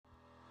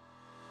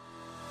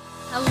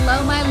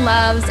Hello, my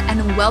loves,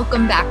 and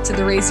welcome back to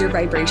the Raise Your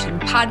Vibration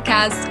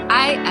podcast.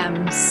 I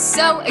am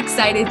so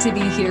excited to be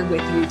here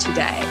with you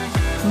today.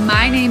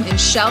 My name is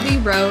Shelby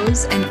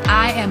Rose, and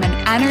I am an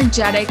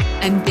energetic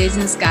and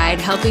business guide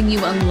helping you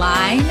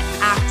align,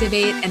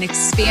 activate, and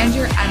expand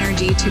your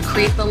energy to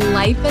create the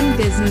life and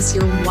business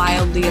you're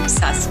wildly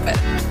obsessed with.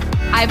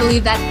 I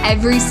believe that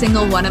every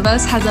single one of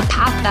us has a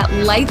path that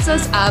lights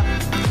us up,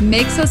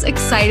 makes us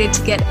excited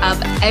to get up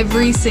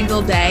every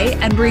single day,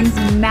 and brings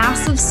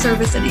massive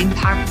service and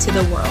impact to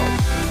the world.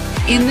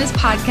 In this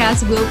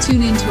podcast, we'll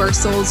tune into our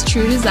soul's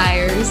true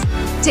desires,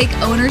 take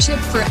ownership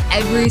for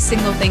every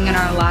single thing in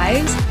our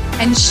lives,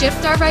 and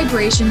shift our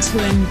vibration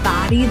to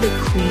embody the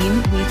queen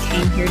we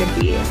came here to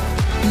be.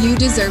 You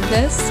deserve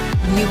this.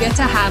 You get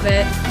to have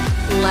it.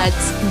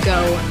 Let's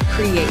go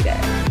create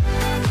it.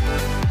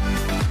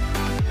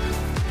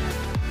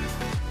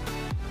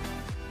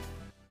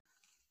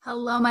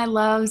 Hello, my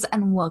loves,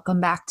 and welcome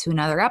back to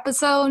another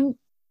episode.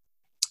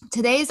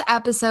 Today's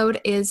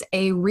episode is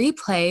a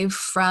replay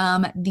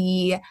from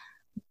the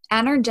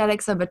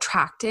Energetics of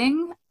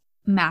Attracting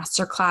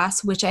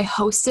Masterclass, which I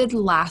hosted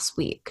last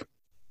week.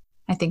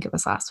 I think it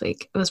was last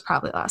week. It was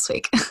probably last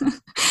week.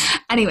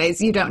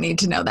 Anyways, you don't need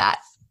to know that.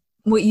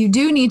 What you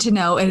do need to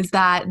know is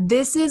that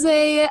this is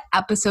an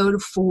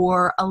episode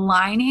for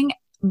aligning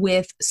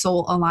with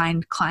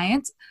soul-aligned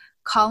clients,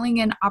 calling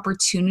in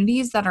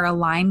opportunities that are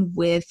aligned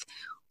with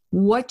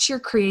what you're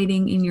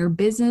creating in your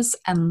business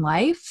and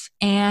life.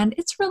 And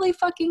it's really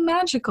fucking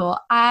magical.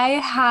 I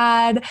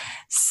had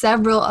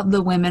several of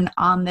the women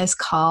on this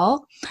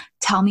call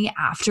tell me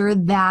after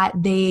that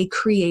they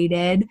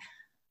created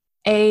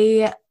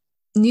a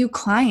new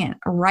client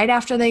right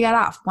after they got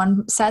off.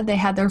 One said they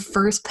had their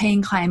first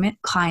paying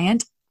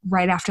client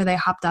right after they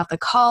hopped off the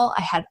call.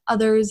 I had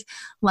others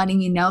letting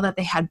me know that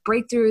they had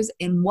breakthroughs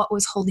in what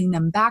was holding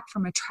them back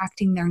from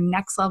attracting their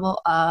next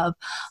level of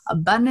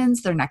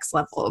abundance, their next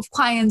level of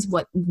clients,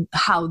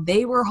 how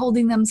they were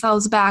holding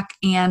themselves back.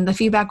 And the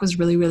feedback was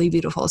really, really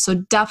beautiful. So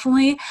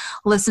definitely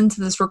listen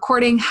to this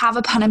recording, have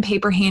a pen and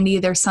paper handy.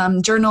 There's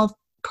some journal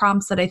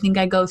prompts that I think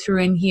I go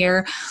through in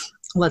here.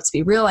 Let's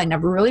be real. I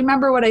never really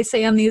remember what I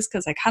say on these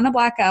because I kind of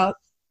black out.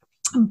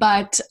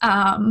 But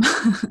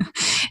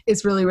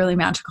it's really, really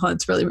magical.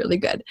 It's really, really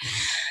good.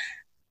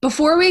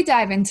 Before we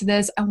dive into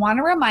this, I want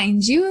to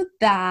remind you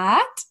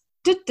that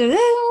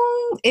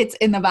It's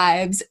in the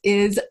Vibes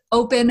is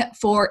open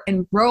for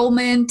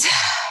enrollment.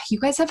 You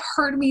guys have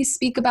heard me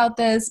speak about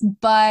this,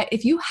 but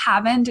if you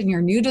haven't and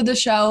you're new to the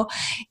show,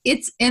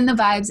 It's in the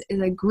Vibes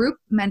is a group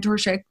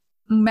mentorship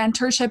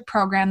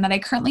program that I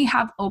currently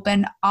have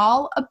open,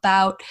 all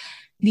about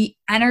the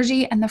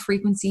energy and the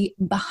frequency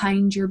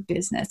behind your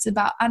business,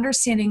 about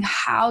understanding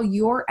how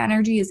your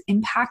energy is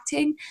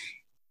impacting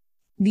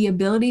the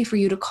ability for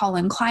you to call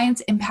in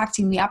clients,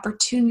 impacting the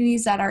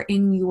opportunities that are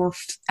in your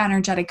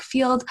energetic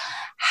field,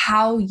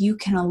 how you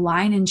can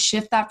align and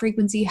shift that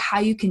frequency,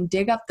 how you can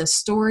dig up the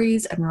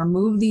stories and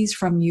remove these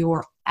from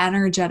your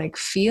energetic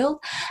field,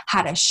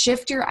 how to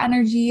shift your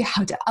energy,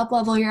 how to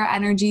up-level your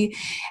energy.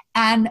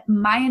 And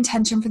my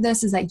intention for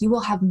this is that you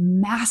will have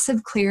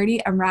massive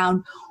clarity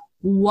around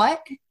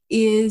what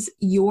is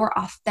your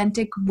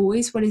authentic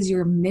voice, what is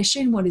your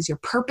mission, what is your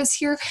purpose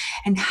here,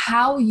 and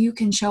how you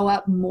can show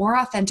up more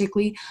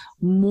authentically,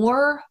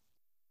 more,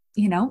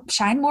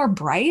 shine more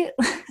bright.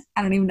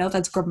 I don't even know if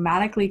that's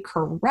grammatically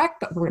correct,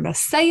 but we're going to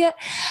say it.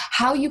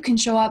 How you can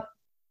show up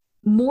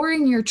more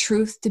in your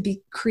truth to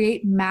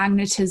create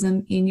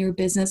magnetism in your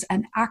business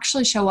and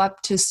actually show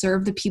up to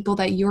serve the people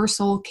that your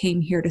soul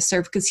came here to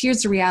serve. Because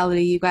here's the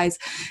reality, you guys,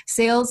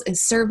 sales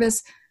is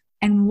service.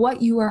 And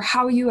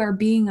how you are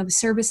being of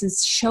service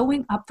is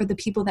showing up for the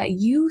people that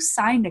you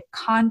signed a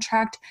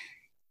contract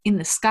in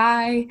the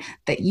sky,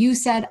 that you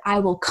said, I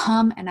will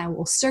come and I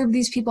will serve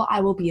these people. I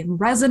will be in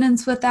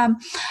resonance with them.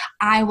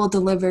 I will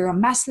deliver a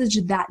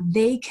message that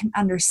they can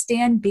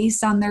understand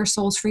based on their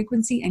soul's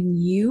frequency. And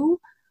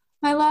you,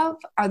 my love,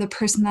 are the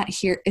person that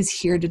is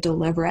here to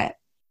deliver it.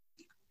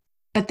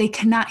 But they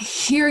cannot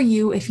hear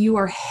you if you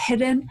are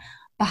hidden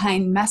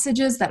behind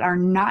messages that are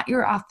not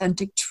your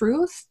authentic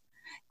truth.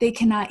 They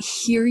cannot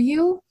hear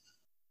you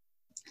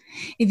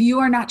if you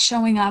are not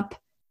showing up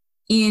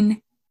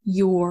in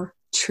your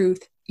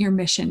truth, your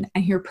mission,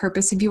 and your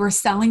purpose. If you are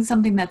selling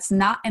something that's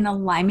not in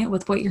alignment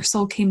with what your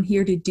soul came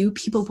here to do,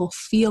 people will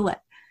feel it.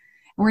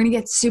 And we're going to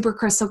get super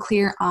crystal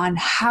clear on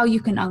how you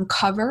can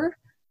uncover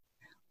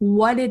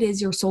what it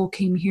is your soul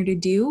came here to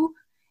do,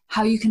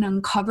 how you can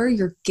uncover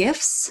your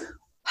gifts,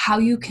 how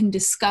you can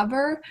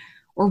discover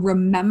or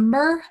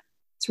remember.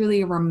 It's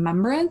really a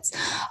remembrance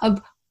of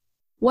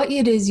what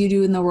it is you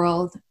do in the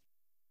world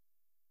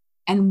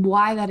and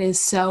why that is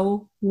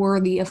so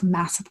worthy of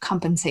massive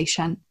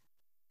compensation.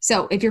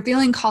 So if you're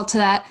feeling called to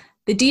that,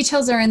 the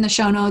details are in the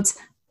show notes.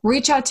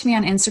 Reach out to me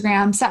on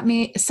Instagram,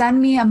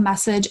 send me a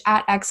message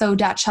at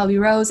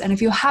xo.shelbyrose. And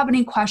if you have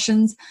any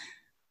questions,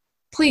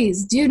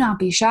 please do not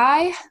be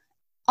shy.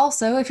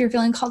 Also, if you're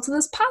feeling called to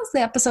this, pause the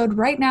episode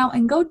right now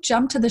and go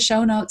jump to the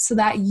show notes so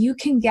that you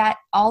can get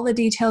all the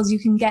details. You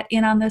can get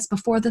in on this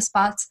before the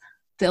spots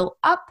fill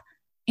up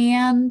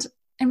and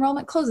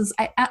enrollment closes.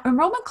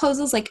 Enrollment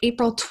closes like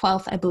April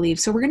 12th, I believe.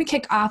 So we're going to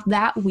kick off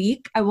that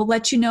week. I will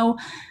let you know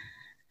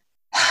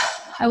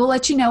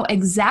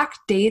exact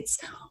dates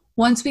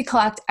once we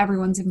collect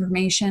everyone's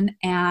information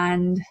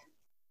and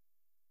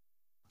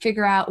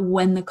figure out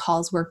when the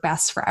calls work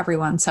best for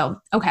everyone.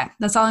 So, okay,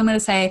 that's all I'm going to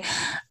say.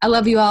 I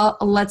love you all.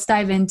 Let's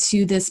dive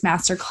into this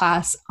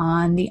masterclass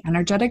on the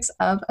energetics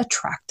of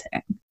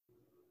attracting.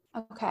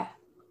 Okay.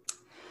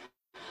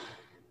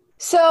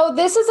 So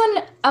this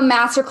is a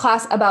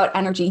masterclass about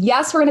energy.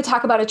 Yes, we're going to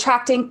talk about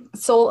attracting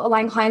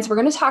soul-aligned clients. We're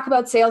going to talk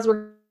about sales.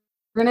 We're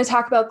going to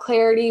talk about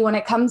clarity when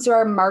it comes to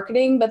our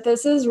marketing, but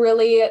this is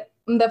really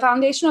the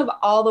foundation of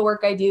all the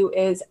work I do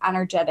is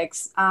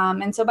energetics.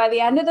 And so by the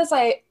end of this,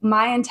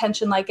 my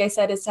intention, like I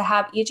said, is to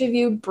have each of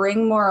you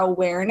bring more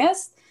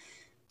awareness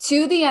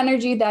to the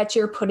energy that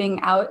you're putting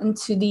out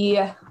into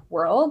the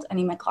world. I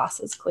need my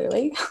glasses,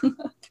 clearly.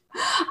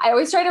 I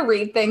always try to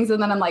read things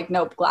and then I'm like,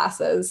 nope,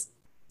 glasses.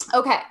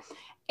 Okay.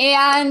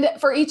 And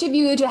for each of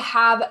you to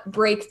have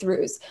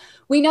breakthroughs.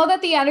 We know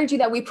that the energy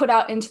that we put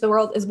out into the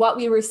world is what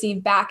we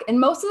receive back. And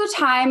most of the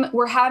time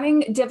we're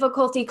having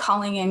difficulty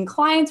calling in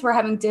clients. We're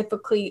having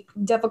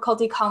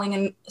difficulty calling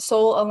in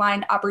soul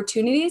aligned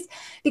opportunities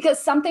because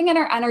something in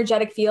our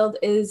energetic field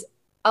is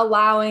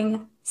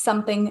allowing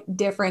something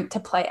different to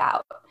play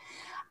out.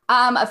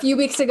 A few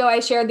weeks ago,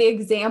 I shared the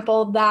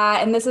example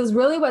that, and this is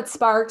really what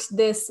sparked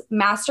this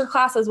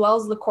masterclass as well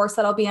as the course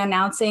that I'll be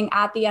announcing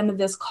at the end of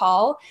this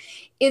call,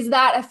 is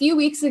that a few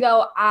weeks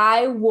ago,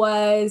 I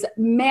was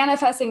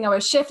manifesting, I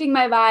was shifting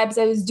my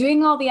vibes. I was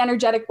doing all the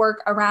energetic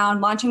work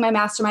around launching my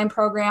mastermind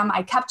program.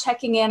 I kept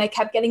checking in. I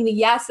kept getting the,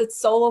 yes, it's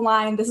soul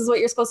aligned. This is what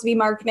you're supposed to be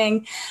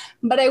marketing.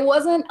 But I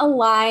wasn't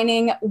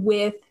aligning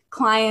with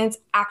clients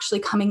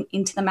actually coming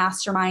into the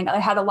mastermind. I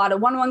had a lot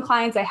of one-on-one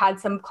clients. I had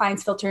some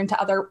clients filter into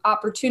other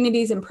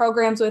opportunities and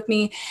programs with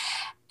me.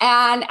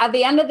 And at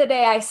the end of the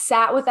day, I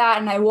sat with that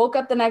and I woke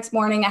up the next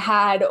morning. I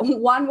had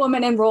one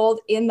woman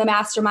enrolled in the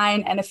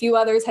mastermind and a few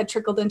others had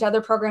trickled into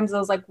other programs. I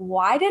was like,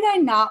 why did I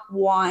not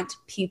want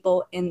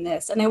people in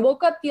this? And I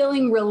woke up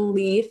feeling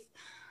relief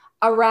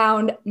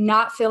around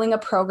not feeling a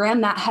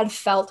program that had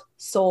felt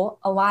soul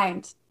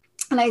aligned.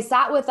 And I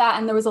sat with that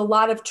and there was a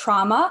lot of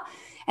trauma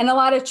and a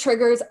lot of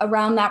triggers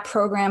around that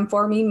program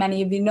for me.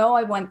 Many of you know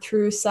I went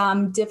through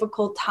some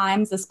difficult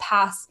times this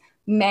past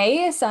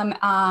May, some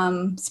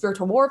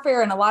spiritual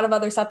warfare and a lot of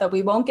other stuff that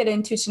we won't get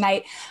into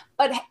tonight.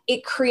 But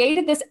it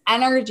created this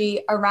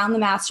energy around the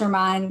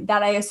mastermind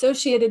that I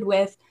associated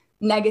with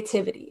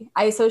negativity.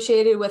 I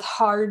associated with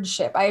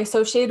hardship. I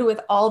associated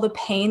with all the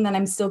pain that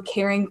I'm still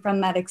carrying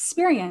from that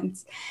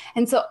experience.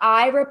 And so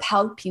I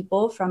repelled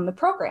people from the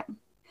program.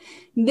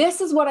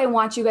 This is what I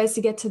want you guys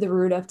to get to the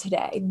root of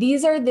today.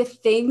 These are the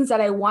things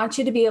that I want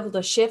you to be able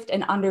to shift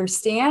and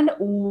understand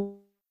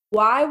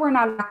why we're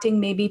not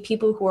attracting maybe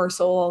people who are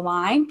soul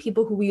aligned,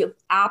 people who we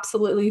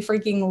absolutely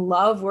freaking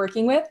love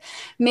working with,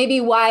 maybe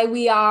why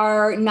we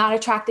are not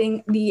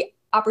attracting the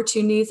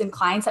opportunities and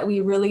clients that we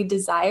really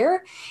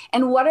desire,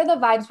 and what are the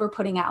vibes we're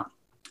putting out.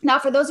 Now,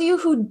 for those of you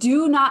who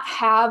do not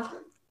have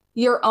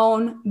your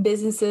own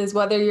businesses,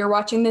 whether you're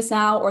watching this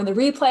now or the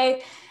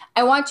replay,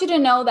 I want you to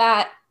know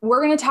that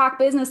we're going to talk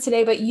business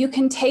today, but you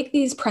can take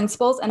these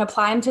principles and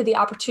apply them to the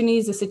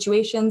opportunities, the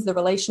situations, the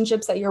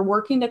relationships that you're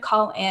working to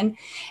call in,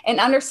 and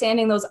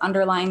understanding those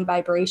underlying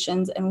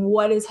vibrations and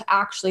what is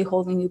actually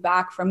holding you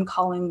back from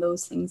calling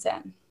those things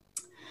in.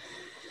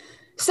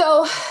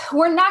 So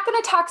we're not going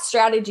to talk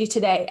strategy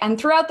today. And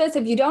throughout this,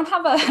 if you don't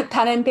have a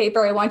pen and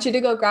paper, I want you to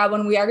go grab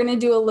one. We are going to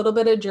do a little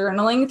bit of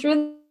journaling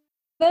through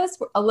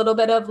this, a little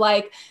bit of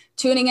like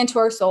tuning into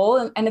our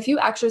soul and a few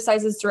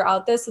exercises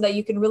throughout this so that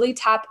you can really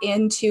tap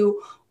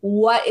into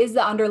what is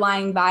the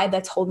underlying vibe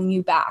that's holding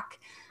you back.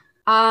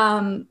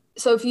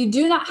 So if you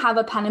do not have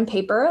a pen and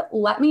paper,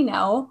 let me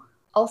know.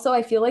 Also,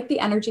 I feel like the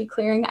energy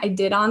clearing I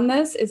did on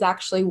this is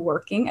actually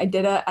working. I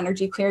did an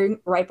energy clearing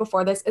right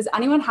before this. Is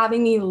anyone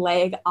having any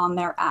lag on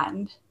their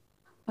end?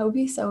 I would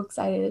be so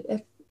excited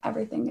if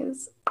everything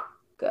is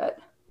good.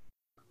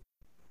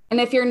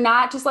 And if you're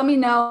not, just let me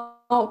know.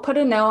 Put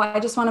a no. I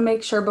just want to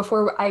make sure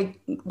before I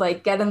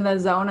like get in the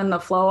zone and the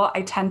flow,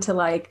 I tend to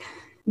like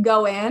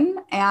go in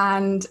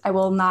and I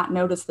will not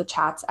notice the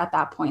chats at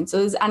that point. So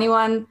is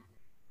anyone,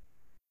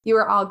 you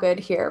are all good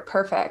here.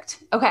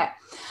 Perfect. Okay.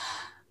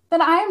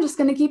 Then I am just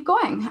going to keep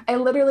going. I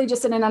literally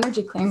just did an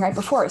energy clearing right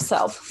before.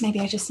 So maybe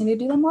I just need to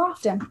do them more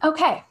often.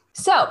 Okay.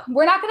 So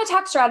we're not going to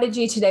talk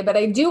strategy today, but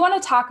I do want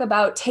to talk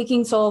about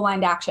taking soul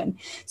aligned action.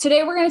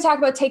 Today, we're going to talk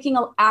about taking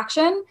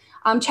action,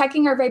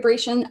 checking our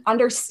vibration,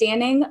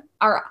 understanding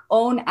our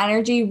own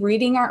energy,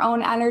 reading our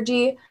own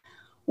energy.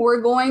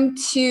 We're going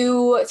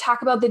to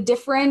talk about the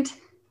different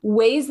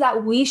ways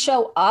that we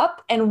show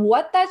up and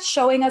what that's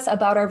showing us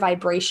about our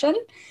vibration,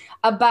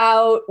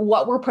 about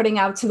what we're putting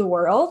out to the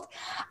world.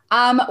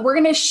 We're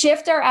going to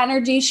shift our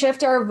energy,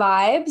 shift our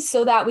vibes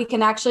so that we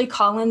can actually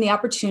call in the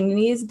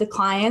opportunities, the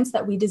clients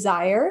that we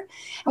desire.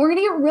 And we're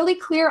going to get really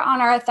clear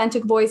on our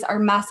authentic voice, our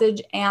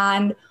message,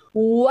 and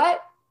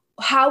what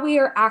how we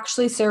are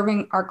actually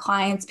serving our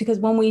clients. Because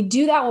when we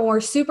do that, when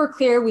we're super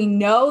clear, we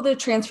know the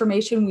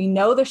transformation, we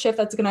know the shift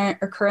that's going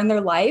to occur in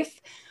their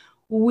life,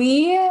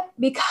 we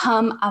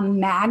become a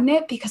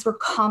magnet because we're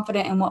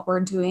confident in what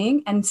we're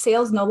doing, and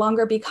sales no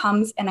longer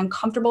becomes an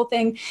uncomfortable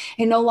thing.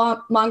 It no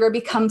longer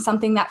becomes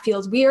something that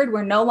feels weird.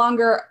 We're no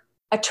longer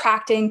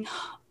attracting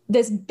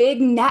this big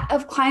net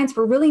of clients.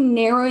 We're really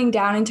narrowing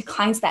down into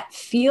clients that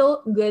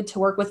feel good to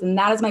work with. And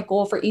that is my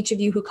goal for each of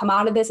you who come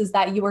out of this, is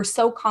that you are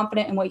so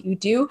confident in what you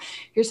do.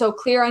 You're so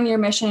clear on your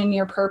mission and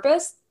your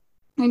purpose,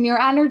 and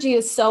your energy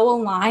is so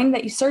aligned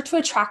that you start to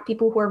attract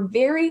people who are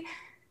very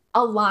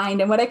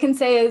aligned. And what I can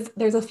say is,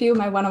 there's a few of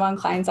my one-on-one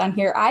clients on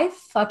here. I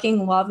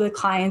fucking love the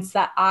clients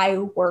that I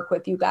work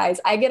with, you guys.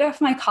 I get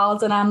off my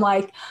calls and I'm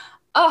like,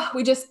 oh,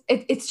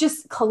 it's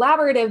just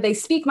collaborative. They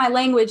speak my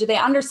language. They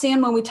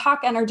understand when we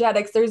talk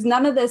energetics. There's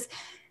none of this.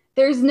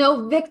 There's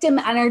no victim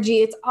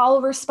energy. It's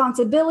all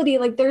responsibility.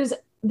 Like, there's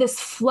this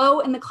flow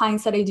in the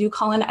clients that I do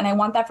call in. And I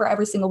want that for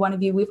every single one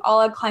of you. We've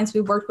all had clients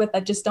we've worked with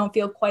that just don't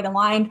feel quite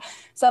aligned.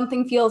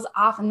 Something feels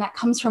off, and that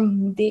comes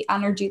from the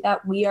energy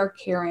that we are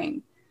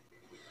carrying.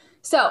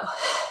 So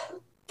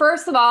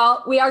first of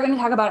all, we are going to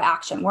talk about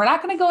action. We're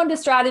not going to go into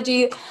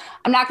strategy.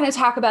 I'm not going to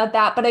talk about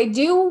that, but I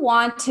do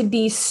want to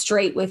be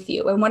straight with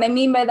you. And what I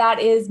mean by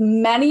that is,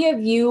 many of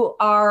you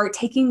are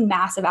taking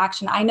massive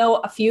action. I know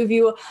a few of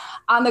you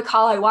on the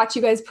call. I watch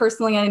you guys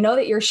personally, and I know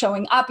that you're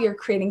showing up, you're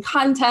creating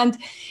content,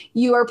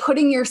 you are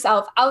putting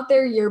yourself out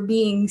there, you're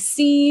being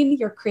seen,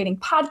 you're creating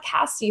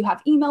podcasts, you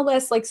have email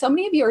lists. Like, so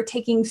many of you are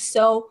taking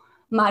so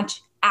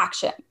much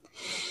action.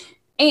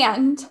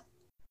 And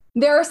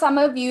there are some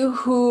of you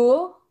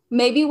who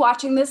may be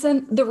watching this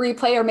in the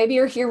replay, or maybe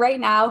you're here right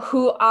now,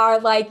 who are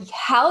like,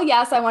 hell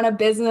yes, I want a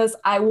business.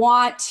 I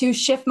want to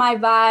shift my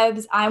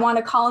vibes. I want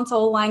to call and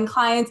soul align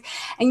clients.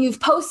 And you've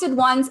posted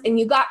once and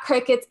you got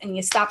crickets and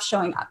you stopped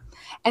showing up.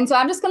 And so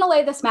I'm just going to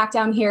lay the smack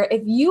down here.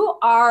 If you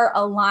are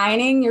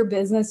aligning your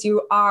business,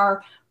 you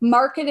are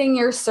marketing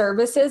your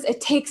services, it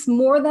takes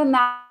more than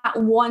that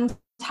one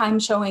time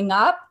showing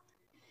up.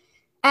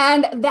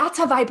 And that's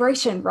a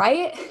vibration,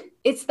 right?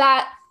 It's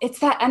that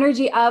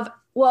energy of,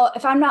 well,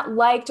 if I'm not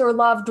liked or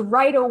loved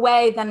right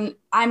away, then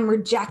I'm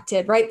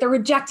rejected, right? They're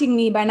rejecting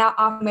me by not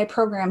offering my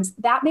programs.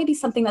 That may be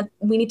something that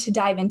we need to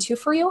dive into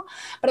for you.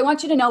 But I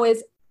want you to know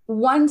is,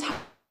 one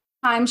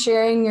time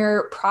sharing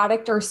your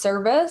product or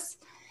service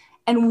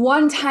and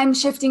one time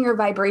shifting your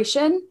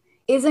vibration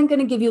isn't going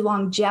to give you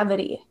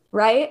longevity,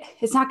 right?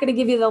 It's not going to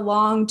give you the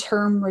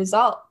long-term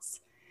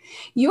results.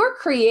 What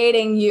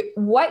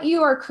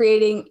you are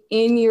creating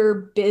in your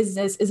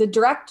business is a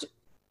direct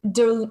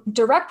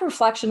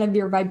reflection of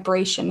your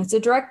vibration. It's a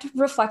direct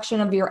reflection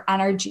of your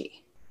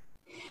energy.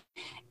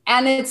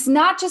 And it's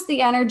not just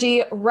the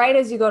energy right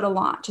as you go to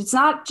launch. It's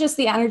not just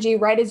the energy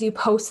right as you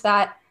post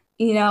that,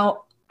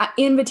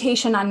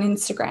 invitation on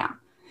Instagram.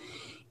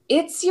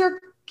 It's your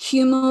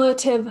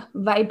cumulative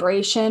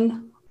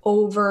vibration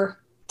over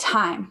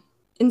time.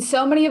 And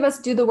so many of us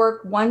do the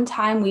work one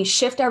time. We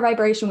shift our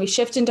vibration. We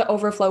shift into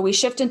overflow. We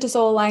shift into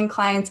soul aligned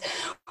clients.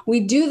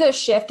 We do this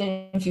shift.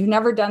 And if you've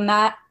never done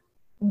that,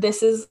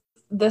 this is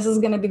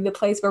going to be the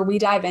place where we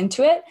dive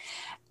into it.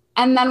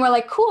 And then we're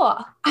like, cool,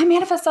 I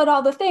manifested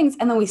all the things.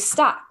 And then we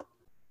stop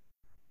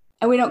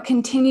and we don't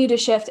continue to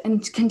shift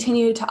and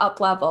continue to up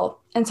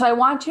level. And so I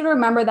want you to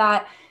remember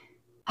that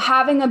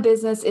having a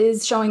business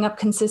is showing up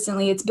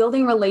consistently. It's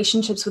building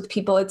relationships with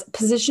people. It's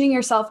positioning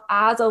yourself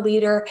as a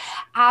leader,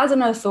 as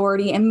an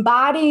authority,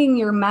 embodying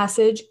your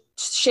message,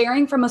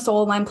 sharing from a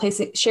soul aligned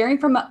place, sharing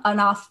from an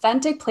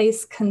authentic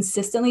place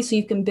consistently so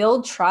you can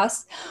build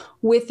trust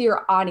with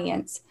your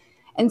audience.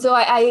 And so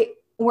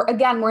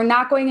we're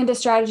not going into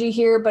strategy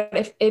here,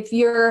 but if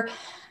you're,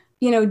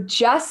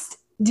 just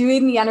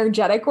doing the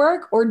energetic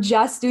work or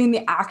just doing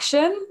the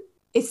action,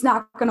 it's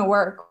not going to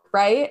work,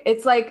 right?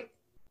 It's like,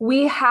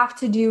 we have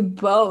to do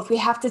both. We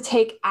have to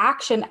take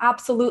action.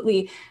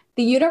 Absolutely.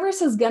 The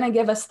universe is going to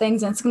give us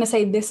things and it's going to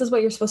say, this is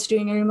what you're supposed to do.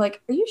 And you're going to be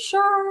like, are you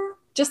sure?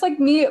 Just like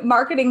me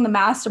marketing the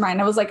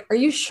mastermind. I was like, are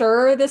you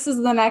sure this is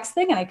the next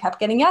thing? And I kept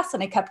getting yes.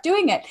 And I kept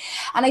doing it.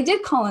 And I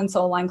did call in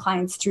soul line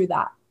clients through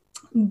that.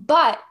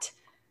 But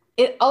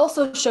it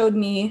also showed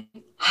me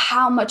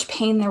how much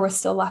pain there was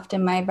still left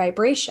in my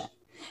vibration.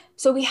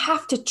 So we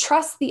have to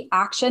trust the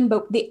action,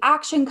 but the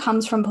action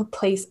comes from a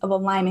place of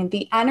alignment.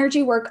 The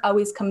energy work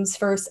always comes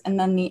first and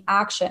then the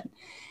action.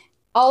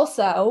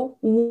 Also,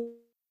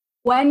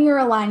 when you're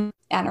aligning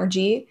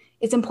energy,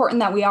 it's important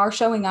that we are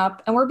showing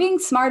up and we're being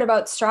smart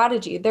about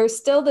strategy. There's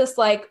still this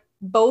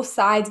both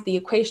sides of the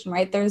equation,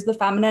 right? There's the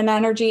feminine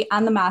energy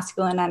and the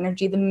masculine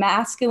energy. The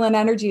masculine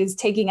energy is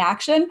taking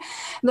action.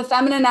 The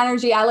feminine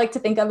energy I like to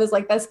think of as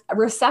this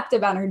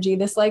receptive energy,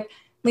 this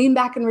lean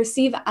back and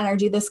receive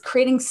energy, this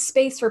creating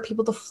space for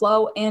people to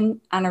flow in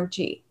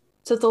energy.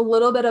 So it's a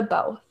little bit of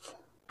both.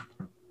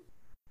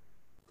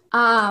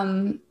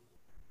 The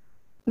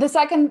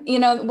second,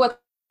 what's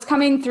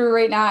coming through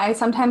right now, I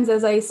sometimes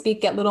as I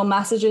speak get little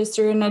messages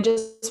through, and I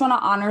just want to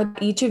honor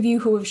each of you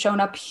who have shown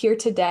up here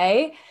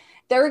today.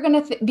 there are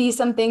going to be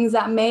some things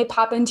that may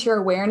pop into your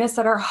awareness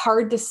that are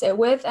hard to sit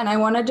with. And I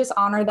want to just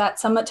honor that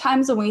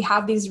sometimes when we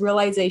have these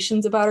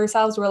realizations about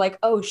ourselves, we're like,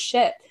 oh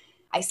shit,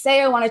 I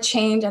say I want to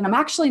change and I'm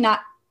actually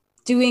not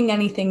doing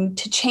anything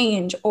to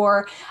change.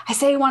 Or I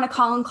say I want to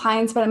call in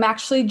clients, but I'm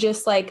actually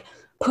just like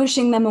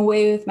pushing them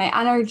away with my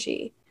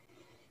energy.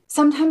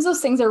 Sometimes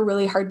those things are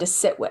really hard to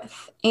sit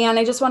with. And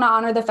I just want to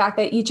honor the fact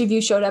that each of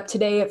you showed up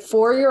today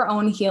for your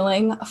own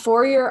healing,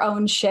 for your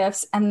own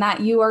shifts, and that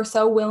you are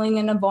so willing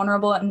and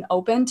vulnerable and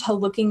open to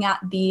looking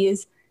at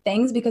these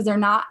things because they're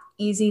not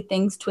easy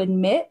things to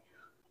admit.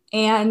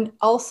 And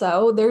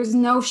also, there's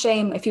no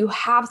shame. If you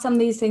have some of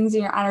these things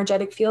in your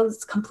energetic field,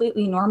 it's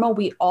completely normal.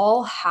 We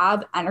all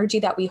have energy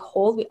that we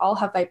hold. We all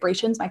have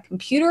vibrations. My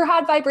computer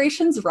had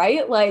vibrations,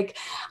 right? Like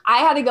I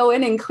had to go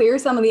in and clear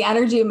some of the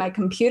energy of my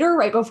computer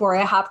right before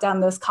I hopped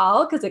on this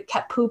call because it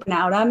kept pooping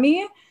out on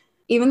me.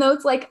 Even though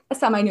it's like a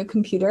semi-new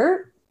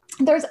computer,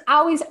 there's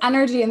always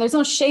energy and there's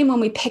no shame when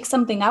we pick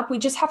something up. We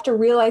just have to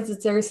realize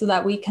it's there so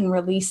that we can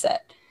release it.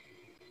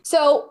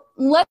 So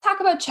let's talk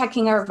about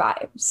checking our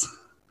vibes.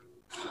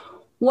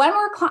 When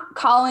we're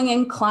calling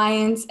in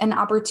clients and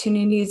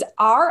opportunities,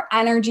 our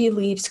energy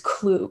leaves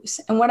clues.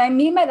 And what I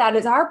mean by that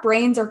is our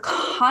brains are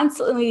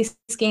constantly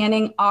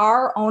scanning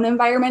our own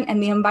environment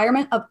and the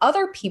environment of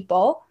other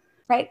people,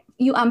 right?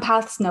 You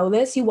empaths know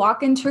this. You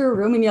walk into a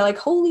room and you're like,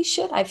 holy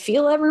shit, I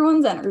feel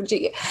everyone's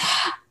energy.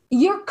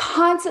 You're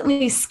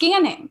constantly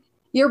scanning.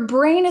 Your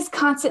brain is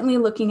constantly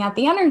looking at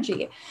the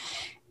energy.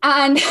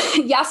 And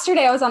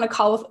yesterday I was on a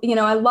call with,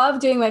 I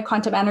love doing my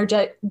quantum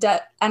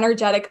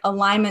energetic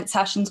alignment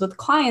sessions with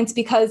clients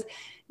because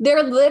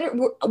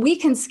we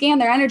can scan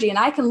their energy and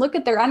I can look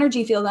at their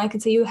energy field and I can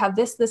say, you have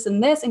this, this,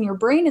 and this, and your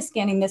brain is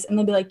scanning this. And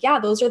they'll be like, yeah,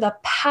 those are the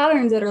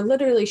patterns that are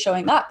literally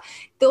showing up.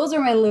 Those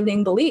are my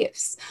limiting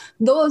beliefs.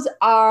 Those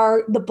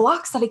are the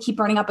blocks that I keep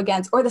running up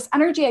against, or this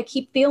energy I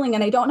keep feeling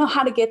and I don't know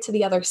how to get to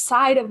the other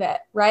side of it,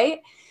 right?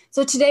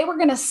 So today we're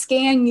going to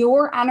scan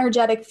your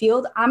energetic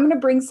field. I'm going to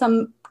bring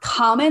some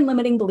common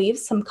limiting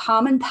beliefs, some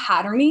common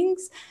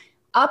patternings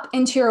up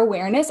into your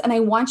awareness. And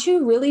I want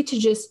you really to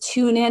just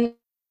tune in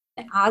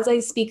as I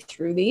speak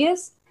through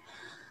these.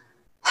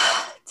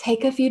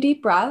 Take a few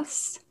deep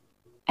breaths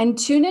and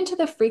tune into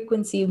the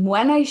frequency.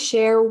 When I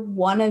share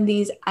one of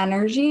these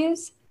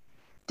energies,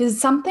 does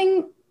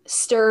something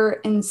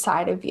stir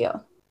inside of you?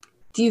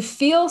 Do you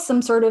feel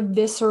some sort of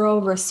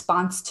visceral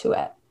response to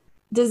it?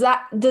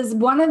 Does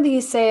one of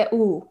these say,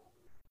 ooh,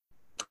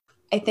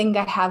 I think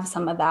I have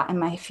some of that in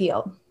my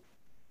field?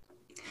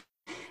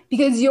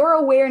 Because your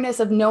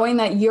awareness of knowing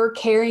that you're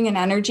carrying an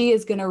energy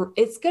it's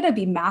gonna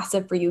be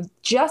massive for you.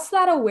 Just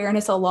that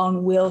awareness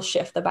alone will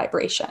shift the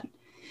vibration.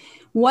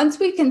 Once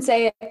we can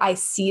say, I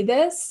see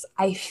this,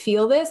 I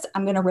feel this,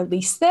 I'm gonna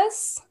release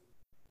this,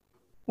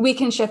 we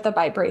can shift the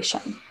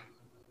vibration.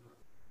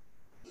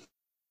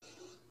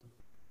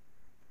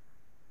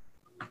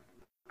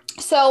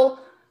 So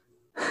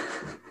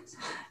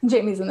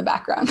Jamie's in the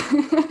background.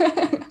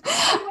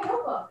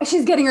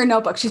 She's getting her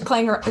notebook. She's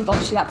playing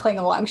she's not playing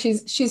along.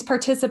 She's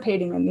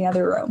participating in the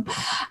other room.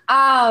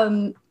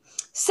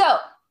 So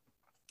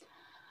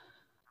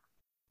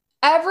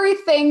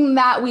everything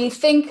that we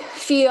think,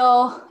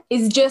 feel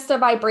is just a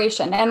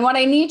vibration. And what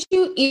I need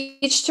you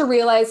each to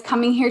realize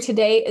coming here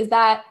today is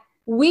that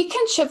we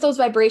can shift those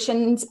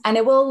vibrations and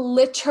it will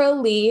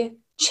literally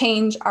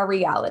change our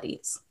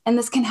realities. And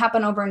this can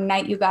happen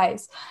overnight, you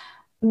guys.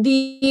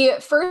 The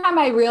first time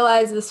I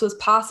realized this was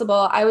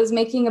possible, I was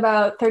making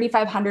about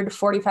 $3,500 to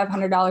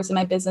 $4,500 in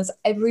my business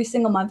every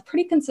single month,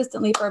 pretty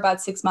consistently for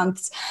about 6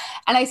 months.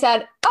 And I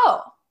said,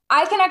 oh,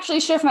 I can actually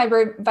shift my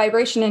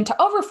vibration into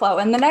overflow.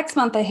 And the next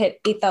month I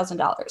hit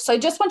 $8,000. So I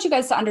just want you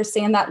guys to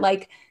understand that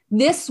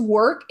this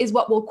work is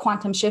what will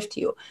quantum shift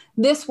you.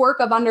 This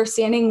work of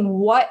understanding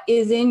what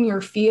is in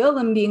your field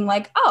and being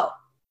like, oh,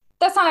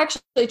 that's not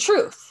actually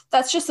truth.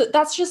 That's just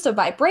a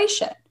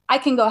vibration. I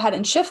can go ahead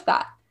and shift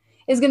that.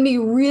 Is going to be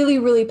really,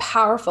 really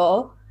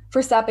powerful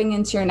for stepping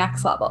into your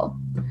next level.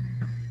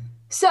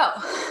 So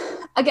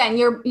again,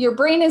 your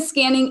brain is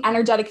scanning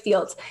energetic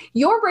fields.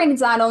 Your brain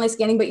is not only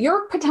scanning, but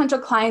your potential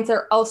clients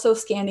are also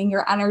scanning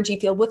your energy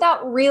field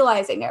without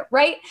realizing it,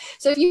 right?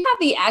 So if you have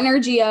the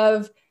energy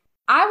of,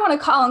 I want to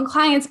call in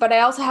clients, but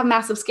I also have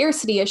massive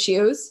scarcity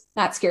issues,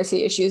 not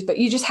scarcity issues, but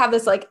you just have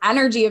this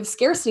energy of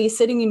scarcity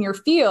sitting in your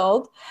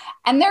field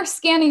and they're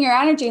scanning your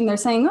energy and they're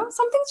saying, oh,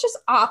 something's just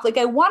off.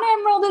 I want to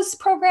enroll this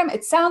program.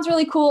 It sounds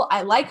really cool.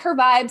 I like her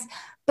vibes,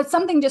 but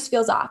something just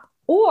feels off.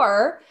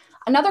 Or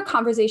another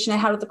conversation I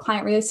had with a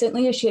client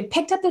recently is she had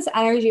picked up this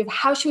energy of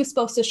how she was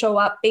supposed to show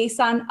up based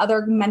on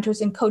other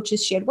mentors and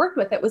coaches she had worked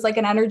with. It was like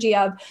an energy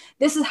of,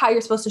 this is how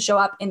you're supposed to show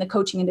up in the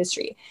coaching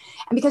industry.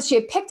 And because she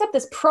had picked up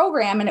this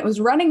program and it was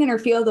running in her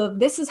field of,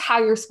 this is how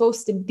you're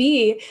supposed to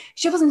be,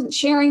 she wasn't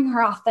sharing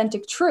her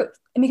authentic truth.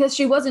 And because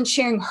she wasn't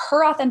sharing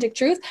her authentic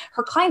truth,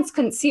 her clients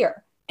couldn't see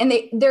her. And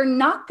they're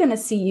not going to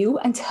see you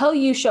until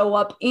you show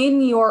up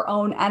in your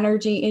own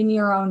energy, in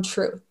your own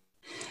truth.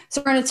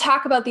 So we're going to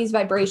talk about these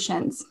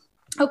vibrations.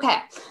 Okay.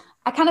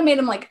 I kind of made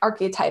them like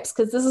archetypes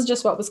because this is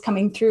just what was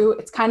coming through.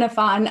 It's kind of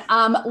fun.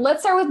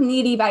 Let's start with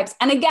needy vibes.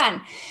 And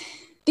again,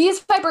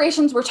 these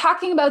vibrations, we're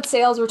talking about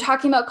sales, we're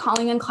talking about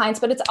calling in clients,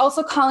 but it's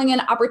also calling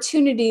in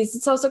opportunities.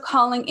 It's also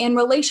calling in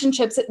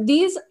relationships.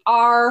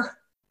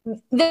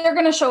 They're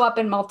going to show up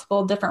in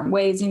multiple different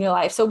ways in your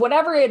life. So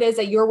whatever it is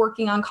that you're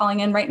working on calling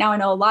in right now, I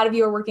know a lot of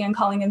you are working on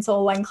calling in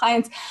soul aligned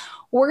clients.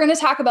 We're going to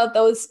talk about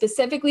those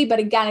specifically. But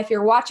again, if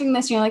you're watching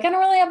this and you're like, I don't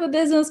really have a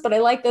business, but I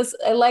like this.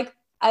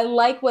 I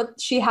like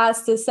what she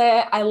has to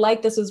say. I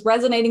like this is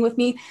resonating with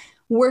me.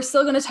 We're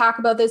still going to talk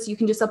about this. You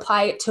can just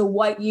apply it to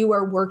what you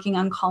are working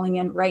on calling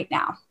in right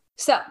now.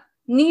 So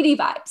needy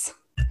vibes,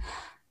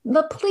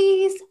 the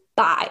please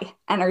buy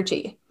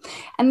energy.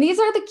 And these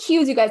are the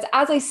cues, you guys.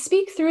 As I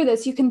speak through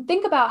this, you can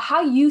think about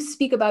how you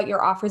speak about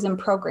your offers and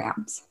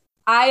programs.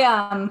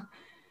 I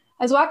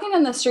was walking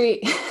on the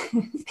street.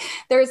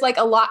 There's like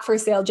a lot for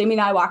sale. Jamie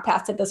and I walked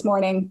past it this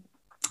morning.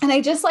 And I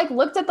just like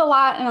looked at the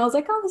lot and I was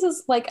like, oh, this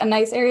is like a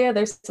nice area.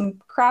 There's some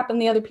crap in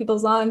the other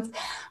people's lawns.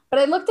 But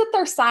I looked at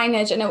their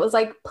signage and it was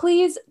like,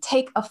 please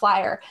take a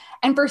flyer.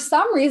 And for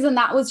some reason,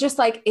 that was just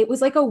like, it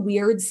was like a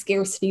weird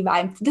scarcity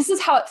vibe. This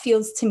is how it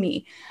feels to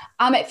me.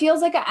 It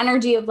feels like an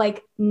energy of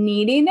like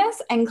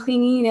neediness and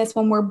clinginess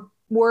when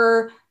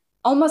we're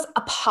almost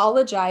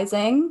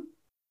apologizing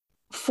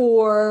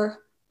for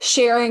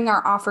sharing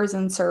our offers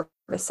and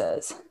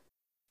services.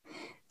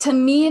 To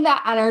me,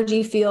 that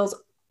energy feels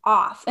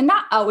off, and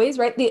not always,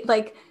 right?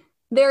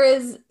 There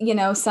is,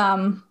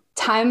 some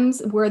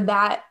times where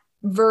that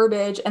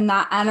verbiage and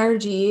that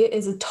energy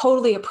is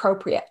totally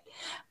appropriate.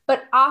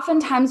 But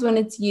oftentimes when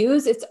it's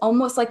used, it's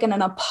almost like an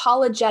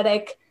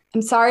apologetic,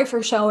 I'm sorry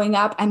for showing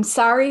up, I'm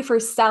sorry for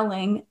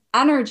selling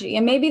energy.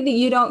 And maybe that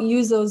you don't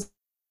use those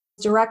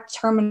direct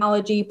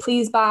terminology,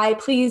 please buy,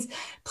 please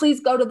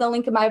go to the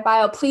link in my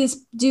bio,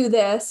 please do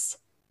this.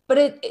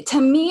 But to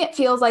me, it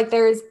feels like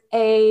there's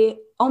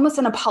almost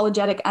an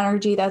apologetic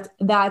energy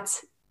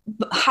that's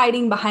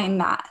hiding behind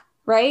that,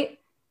 right?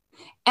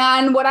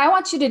 And what I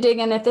want you to dig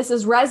in, if this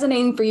is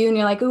resonating for you and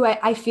you're like, ooh,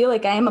 I feel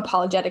like I am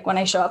apologetic when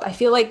I show up. I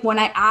feel like when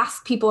I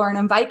ask people or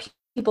invite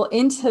people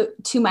into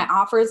my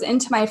offers,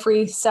 into my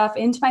free stuff,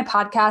 into my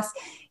podcast,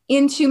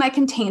 into my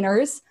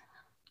containers,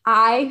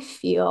 I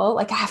feel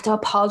like I have to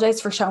apologize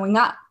for showing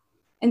up.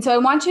 And so I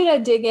want you to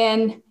dig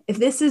in. If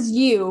this is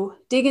you,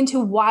 dig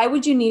into why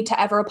would you need to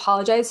ever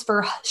apologize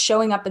for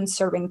showing up and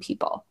serving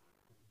people?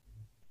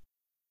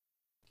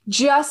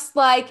 Just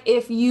like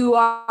if you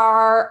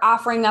are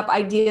offering up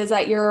ideas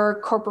at your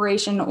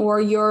corporation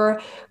or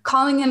you're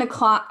calling in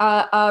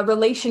a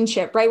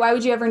relationship, right? Why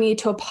would you ever need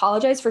to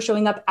apologize for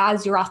showing up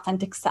as your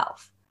authentic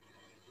self?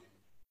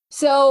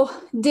 So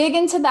dig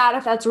into that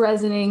if that's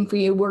resonating for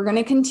you. We're going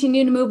to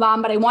continue to move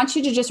on, but I want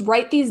you to just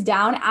write these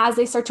down as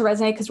they start to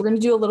resonate because we're going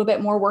to do a little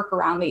bit more work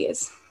around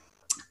these.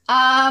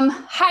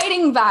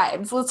 Hiding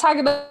vibes. Let's talk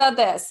about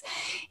this.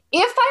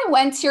 If I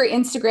went to your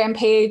Instagram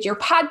page, your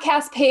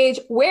podcast page,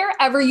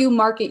 wherever you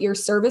market your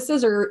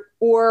services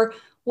or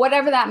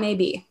whatever that may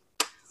be,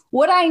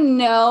 would I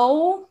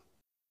know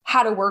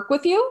how to work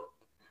with you?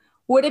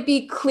 Would it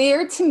be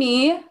clear to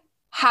me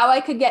how I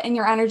could get in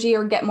your energy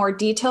or get more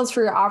details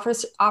for your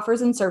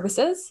offers and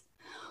services?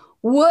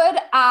 Would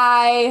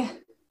I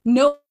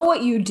know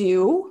what you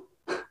do,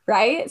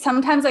 right?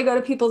 Sometimes I go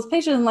to people's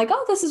pages and I'm like,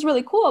 oh, this is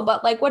really cool,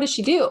 but like, what does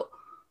she do?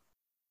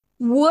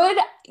 Would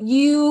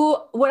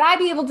I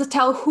be able to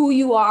tell who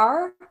you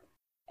are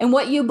and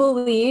what you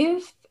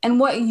believe and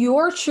what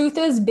your truth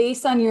is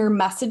based on your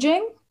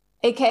messaging,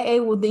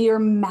 AKA your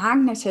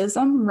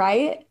magnetism,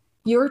 right?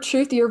 Your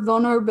truth, your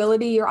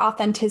vulnerability, your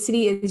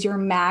authenticity is your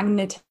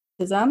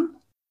magnetism.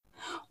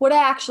 Would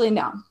I actually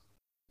know?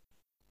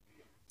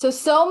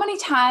 So many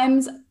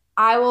times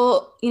I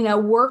will,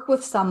 work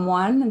with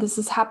someone, and this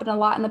has happened a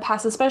lot in the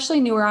past,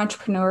 especially newer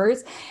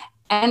entrepreneurs.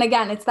 And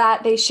again, it's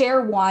that they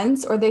share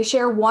once or they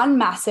share one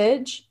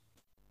message,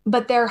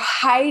 but they're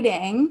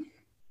hiding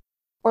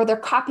or they're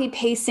copy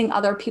pasting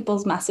other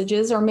people's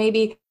messages or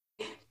maybe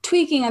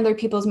tweaking other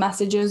people's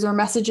messages or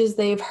messages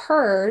they've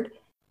heard.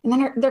 And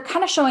then they're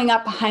kind of showing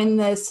up behind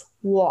this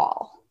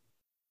wall.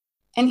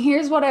 And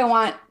here's what I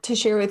want to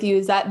share with you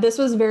is that this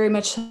was very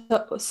much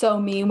so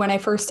me when I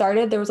first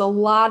started. There was a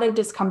lot of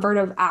discomfort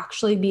of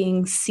actually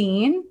being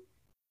seen,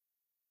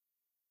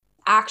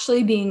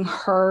 actually being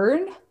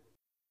heard.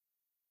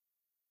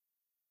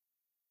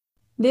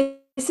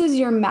 This is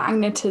your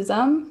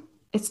magnetism.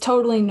 It's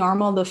totally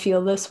normal to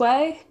feel this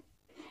way.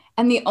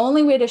 And the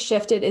only way to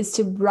shift it is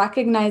to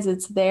recognize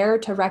it's there,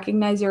 to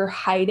recognize you're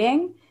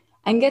hiding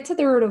and get to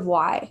the root of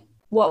why.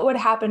 What would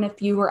happen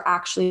if you were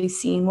actually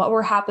seen? What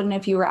would happen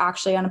if you were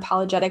actually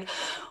unapologetic?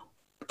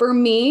 For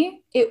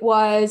me, it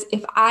was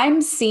if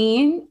I'm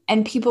seen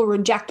and people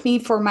reject me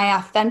for my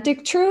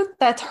authentic truth,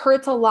 that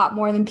hurts a lot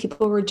more than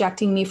people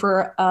rejecting me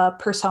for a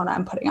persona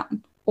I'm putting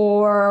on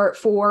or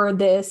for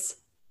this,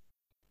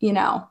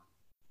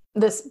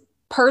 this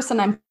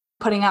person I'm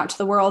putting out to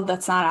the world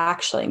that's not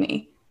actually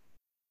me.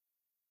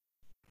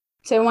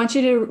 So I want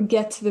you to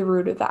get to the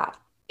root of that.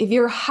 If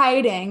you're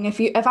hiding,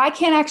 if I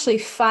can't actually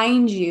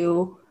find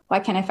you, why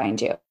can't I find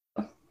you?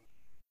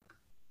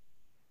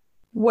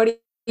 What are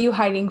you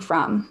hiding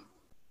from?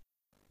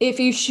 If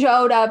you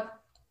showed up,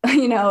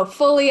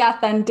 fully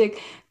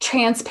authentic,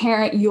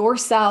 transparent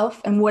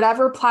yourself and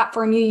whatever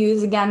platform you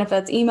use, again, if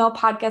that's email,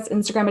 podcast,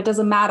 Instagram, it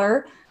doesn't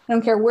matter. I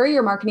don't care where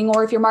you're marketing,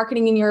 or if you're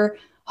marketing in your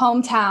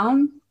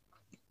hometown,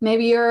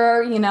 maybe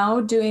you're,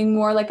 doing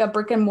more like a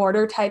brick and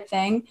mortar type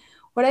thing.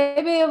 Would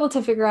I be able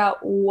to figure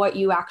out what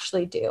you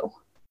actually do?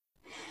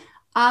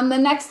 The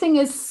next thing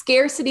is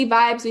scarcity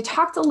vibes. We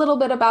talked a little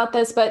bit about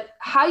this, but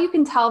how you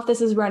can tell if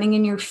this is running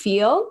in your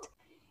field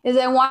is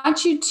I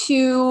want you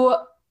to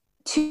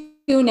tune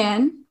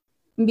in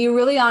and be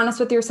really honest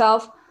with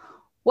yourself.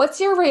 What's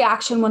your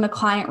reaction when a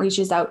client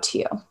reaches out to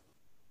you?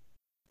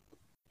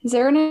 Is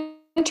there an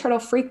internal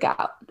freak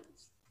out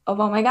of,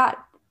 oh my God,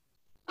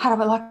 how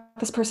do I lock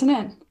this person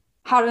in?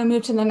 How do I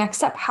move to the next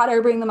step? How do I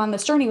bring them on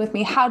this journey with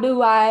me? How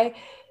do I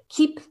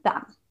keep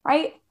them,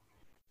 right?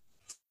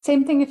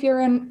 Same thing if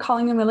you're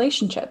calling in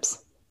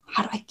relationships.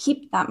 How do I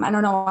keep them? I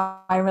don't know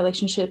why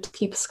relationship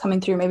keeps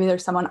coming through. Maybe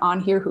there's someone on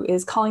here who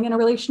is calling in a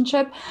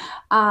relationship.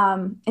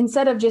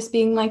 Instead of just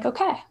being like,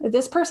 okay, if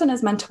this person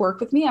is meant to work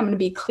with me, I'm going to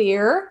be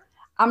clear.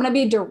 I'm going to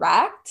be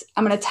direct.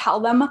 I'm going to tell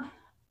them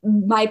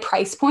my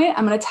price point.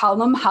 I'm going to tell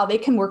them how they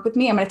can work with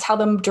me. I'm going to tell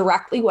them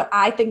directly what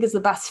I think is the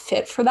best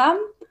fit for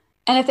them.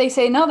 And if they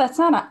say, no,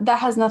 that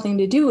has nothing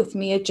to do with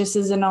me, it just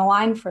isn't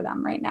aligned for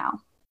them right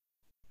now.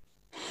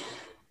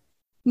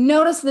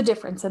 Notice the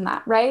difference in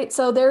that, right?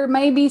 So there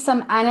may be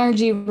some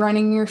energy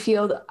running your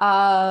field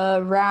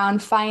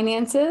around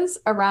finances,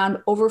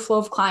 around overflow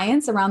of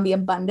clients, around the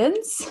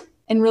abundance,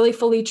 and really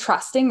fully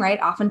trusting, right?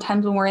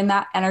 Oftentimes when we're in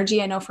that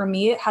energy, I know for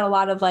me, it had a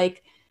lot of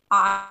like,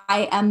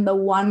 I am the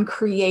one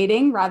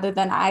creating rather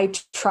than I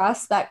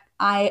trust that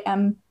I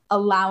am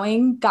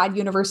allowing God,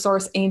 universe,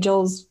 source,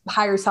 angels,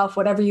 higher self,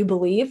 whatever you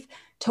believe,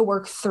 to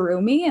work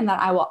through me, and that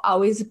I will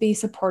always be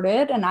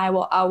supported and I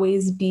will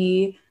always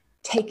be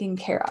taken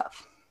care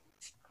of.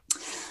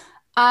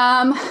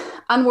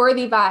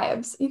 Unworthy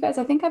vibes. You guys,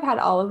 I think I've had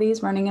all of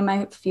these running in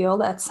my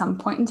field at some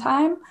point in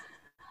time.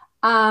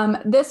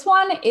 This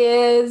one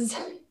is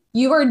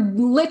you are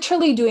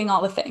literally doing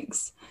all the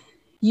things.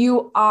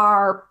 You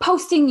are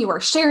posting, you are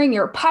sharing,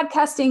 you're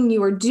podcasting,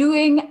 you are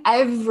doing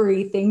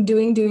everything,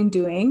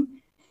 doing.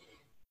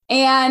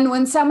 And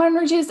when someone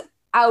reaches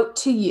out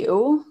to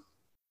you,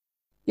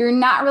 you're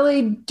not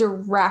really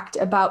direct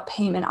about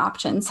payment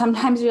options.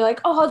 Sometimes you're like,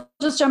 oh, I'll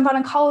just jump on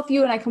a call with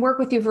you and I can work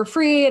with you for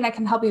free and I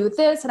can help you with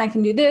this and I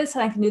can do this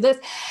and I can do this.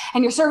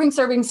 And you're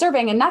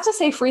serving. And not to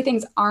say free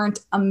things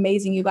aren't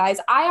amazing, you guys.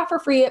 I offer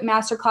free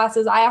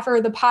masterclasses. I offer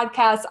the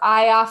podcast.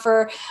 I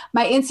offer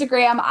my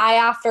Instagram. I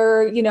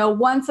offer,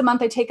 once a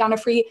month I take on a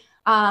free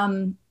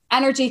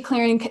energy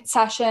clearing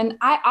session.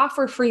 I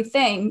offer free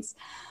things.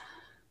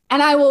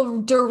 And I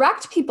will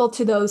direct people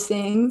to those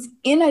things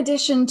in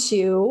addition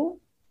to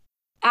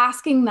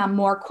asking them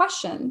more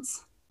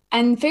questions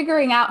and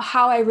figuring out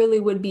how I really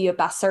would be a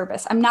best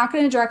service. I'm not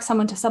going to direct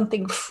someone to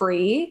something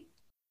free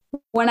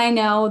when I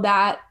know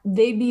that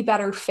they'd be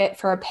better fit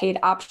for a paid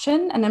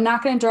option. And I'm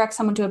not going to direct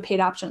someone to a paid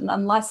option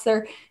unless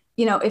they're,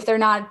 if they're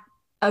not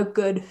a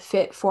good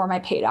fit for my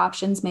paid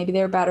options, maybe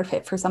they're a better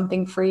fit for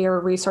something free or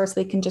a resource.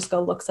 They can just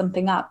go look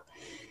something up.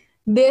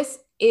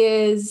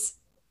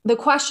 The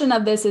question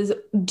of this is,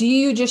 do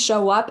you just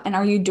show up and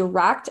are you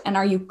direct and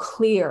are you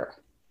clear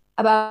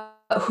about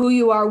who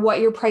you are, what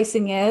your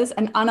pricing is,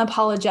 and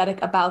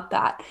unapologetic about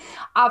that?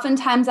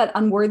 Oftentimes that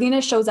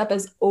unworthiness shows up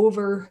as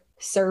over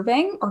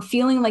serving or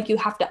feeling like you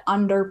have to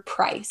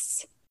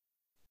underprice.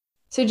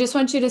 So I just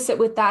want you to sit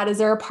with that. Is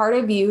there a part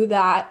of you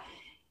that,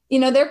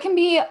 there can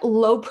be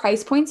low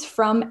price points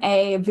from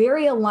a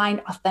very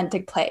aligned,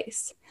 authentic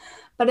place.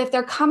 But if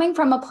they're coming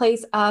from a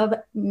place of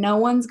no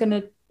one's going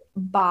to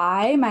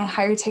buy my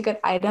higher ticket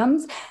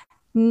items,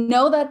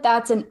 know that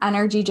that's an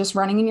energy just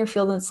running in your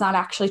field and it's not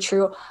actually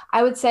true.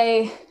 I would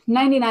say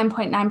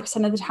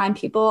 99.9% of the time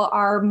people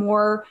are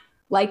more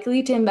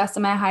likely to invest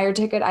in my higher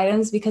ticket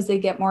items because they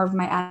get more of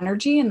my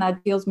energy and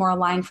that feels more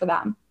aligned for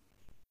them.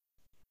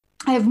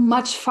 I have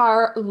much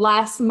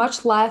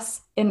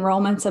less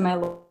enrollments in my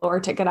lower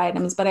ticket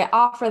items, but I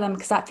offer them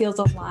because that feels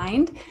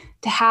aligned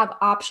to have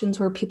options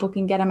where people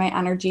can get in my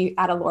energy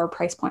at a lower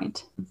price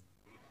point.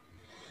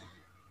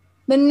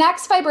 The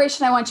next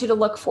vibration I want you to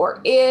look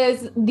for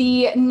is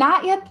the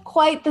not yet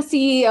quite the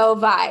CEO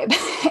vibe.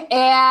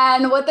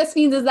 And what this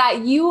means is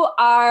that you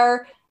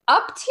are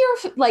up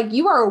to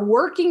you are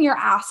working your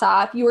ass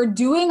off. You are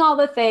doing all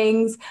the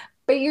things,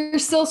 but you're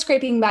still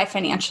scraping by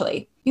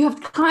financially. You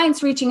have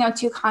clients reaching out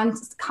to you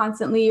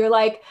constantly. You're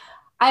like,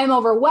 I'm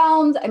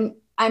overwhelmed.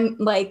 I'm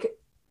like,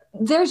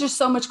 there's just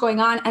so much going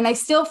on. And I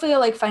still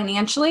feel like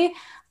financially,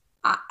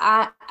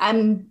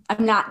 I'm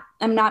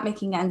not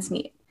making ends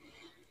meet.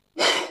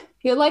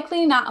 You're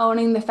likely not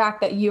owning the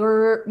fact that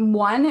you're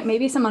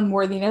maybe some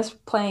unworthiness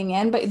playing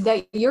in, but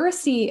that you're a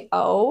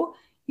CEO.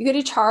 You get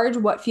to charge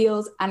what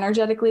feels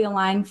energetically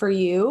aligned for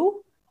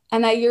you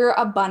and that you're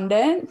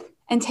abundant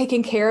and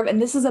taken care of. And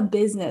this is a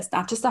business,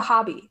 not just a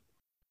hobby.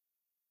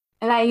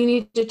 And that you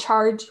need to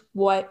charge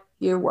what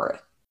you're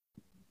worth.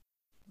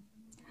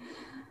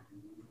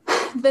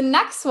 the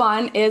next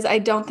one is, I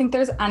don't think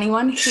there's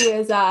anyone who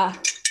is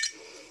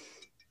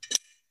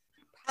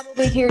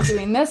probably here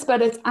doing this,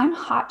 but it's, I'm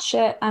hot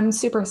shit, I'm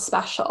super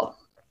special.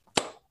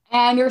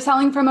 And you're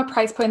selling from a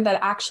price point that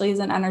actually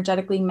isn't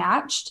energetically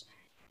matched.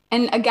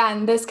 And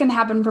again, this can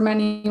happen for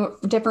many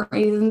different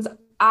reasons.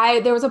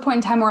 There was a point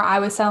in time where I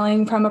was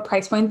selling from a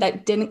price point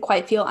that didn't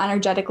quite feel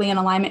energetically in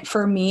alignment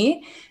for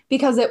me,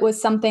 because it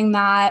was something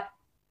that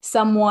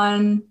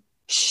someone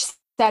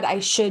said I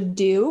should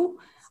do.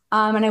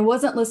 And I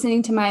wasn't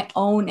listening to my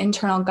own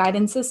internal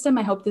guidance system.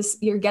 I hope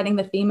you're getting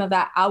the theme of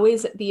that.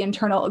 Always the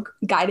internal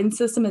guidance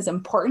system is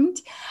important.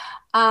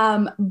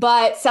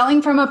 But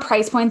selling from a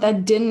price point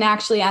that didn't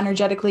actually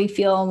energetically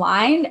feel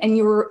aligned, and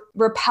you were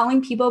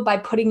repelling people by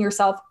putting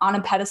yourself on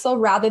a pedestal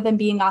rather than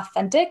being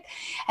authentic.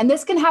 And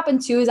this can happen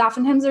too, is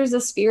oftentimes there's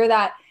this fear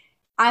that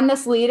I'm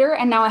this leader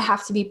and now I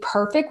have to be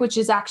perfect, which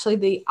is actually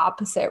the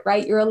opposite,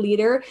 right? You're a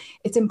leader.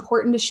 It's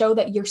important to show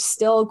that you're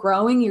still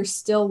growing, you're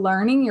still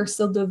learning, you're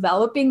still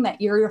developing, that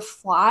you're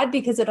flawed,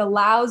 because it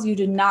allows you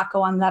to not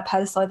go on that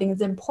pedestal. I think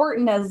it's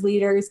important as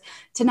leaders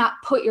to not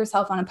put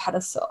yourself on a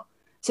pedestal.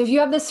 So if you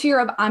have this fear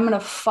of I'm going to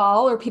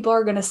fall, or people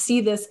are going to see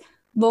this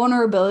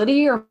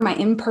vulnerability or my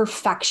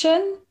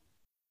imperfection,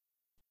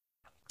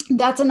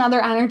 that's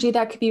another energy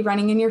that could be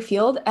running in your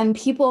field. And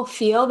people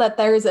feel that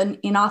there's an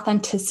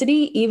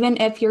inauthenticity,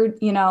 even if you're,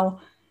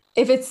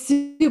 if it's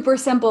super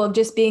simple of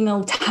just being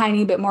a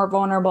tiny bit more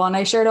vulnerable. And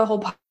I shared a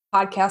whole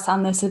podcast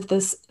on this. If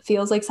this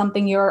feels like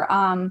something you're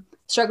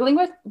struggling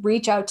with,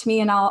 reach out to me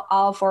and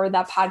I'll forward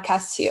that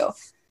podcast to you.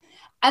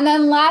 And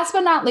then last but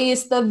not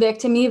least, the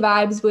victim-y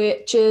vibes,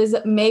 which is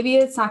maybe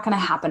it's not going to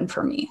happen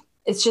for me.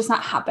 It's just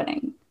not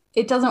happening.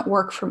 It doesn't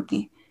work for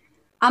me.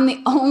 I'm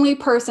the only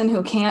person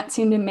who can't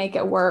seem to make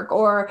it work,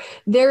 or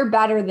they're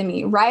better than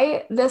me,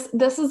 right? This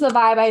is the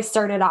vibe I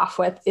started off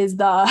with, is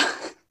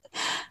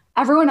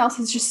everyone else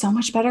is just so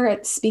much better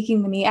at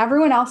speaking than me.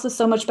 Everyone else is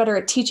so much better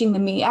at teaching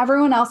than me.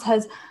 Everyone else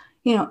has,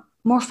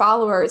 more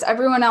followers.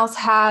 Everyone else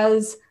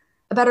has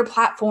a better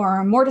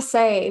platform, more to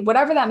say,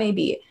 whatever that may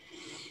be.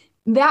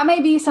 That may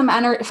be some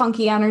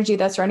funky energy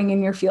that's running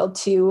in your field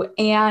too.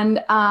 And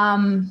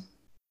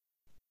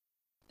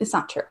it's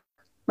not true,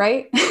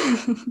 right?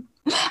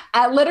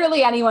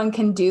 Literally anyone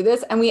can do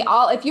this. And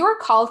if you are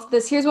called to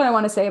this, here's what I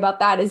want to say about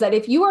that, is that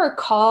if you are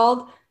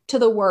called to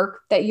the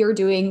work that you're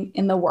doing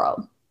in the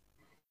world,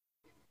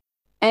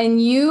 and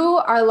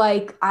you are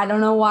like, I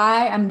don't know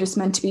why, I'm just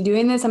meant to be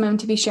doing this, I'm meant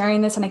to be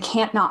sharing this, and I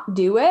can't not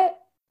do it,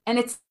 and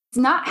it's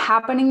not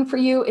happening for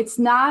you, it's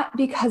not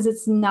because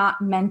it's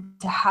not meant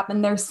to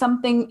happen. There's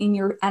something in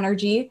your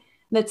energy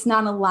that's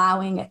not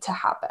allowing it to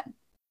happen.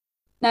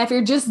 Now, if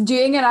you're just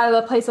doing it out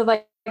of the place of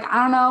like,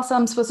 I don't know what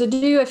I'm supposed to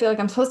do, I feel like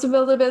I'm supposed to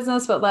build a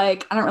business, but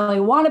like, I don't really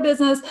want a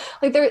business.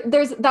 Like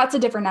that's a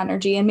different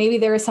energy. And maybe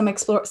there is some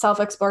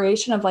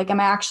self-exploration of like, am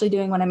I actually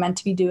doing what I'm meant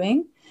to be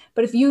doing?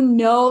 But if this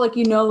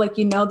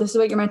is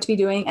what you're meant to be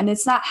doing, and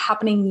it's not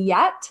happening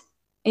yet,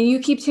 and you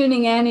keep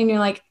tuning in and you're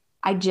like,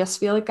 I just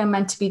feel like I'm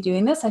meant to be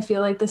doing this, I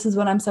feel like this is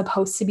what I'm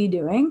supposed to be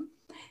doing,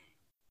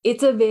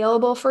 it's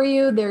available for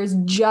you. There's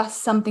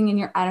just something in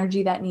your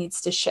energy that needs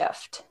to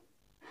shift.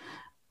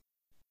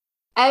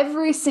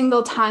 Every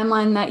single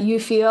timeline that you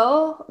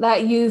feel,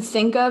 that you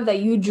think of,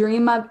 that you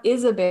dream of,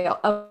 is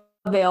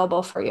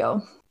available for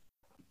you.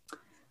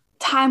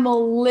 Time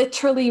will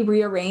literally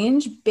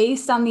rearrange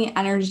based on the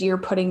energy you're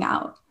putting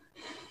out.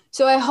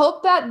 So I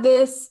hope that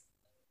this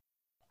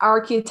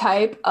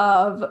archetype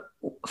of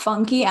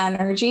funky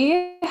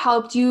energy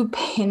helped you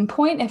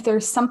pinpoint if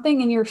there's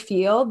something in your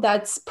field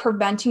that's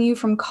preventing you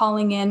from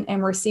calling in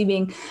and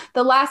receiving.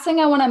 The last thing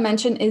I want to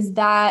mention is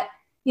that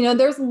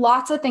there's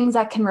lots of things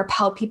that can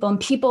repel people, and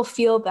people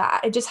feel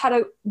that. I just had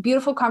a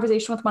beautiful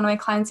conversation with one of my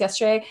clients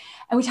yesterday,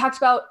 and we talked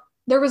about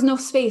there was no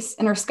space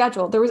in her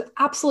schedule. There was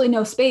absolutely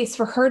no space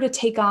for her to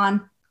take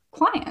on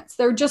clients.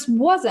 There just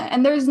wasn't.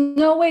 And there's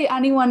no way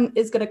anyone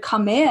is going to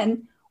come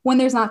in when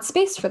there's not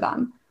space for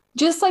them.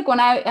 Just like when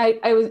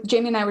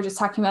Jamie and I were just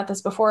talking about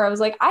this before, I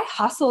was like, I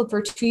hustled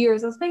for 2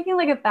 years. I was making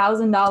like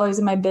 $1,000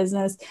 in my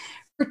business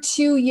for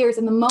 2 years.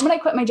 And the moment I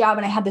quit my job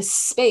and I had this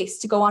space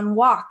to go on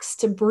walks,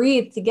 to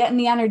breathe, to get in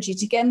the energy,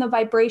 to get in the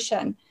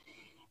vibration,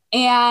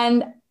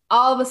 and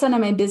all of a sudden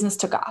my business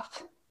took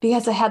off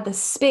because I had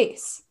this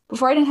space.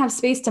 Before, I didn't have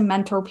space to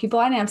mentor people.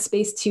 I didn't have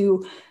space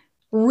to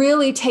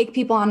really take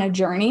people on a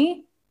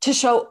journey, to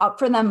show up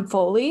for them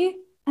fully.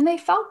 And they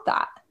felt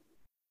that.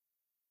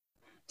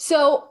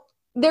 So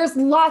there's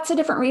lots of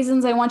different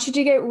reasons. I want you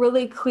to get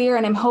really clear,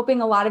 and I'm hoping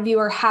a lot of you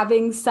are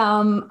having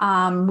some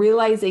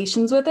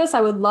realizations with this.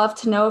 I would love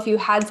to know if you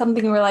had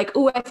something and were like,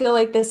 oh, I feel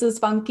like this is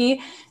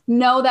funky.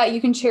 Know that you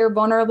can share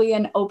vulnerably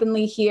and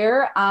openly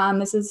here.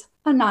 This is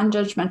a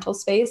non-judgmental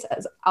space,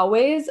 as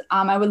always.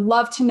 I would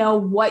love to know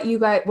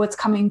what's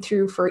coming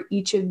through for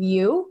each of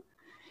you.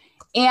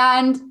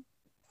 And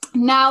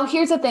now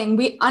here's the thing.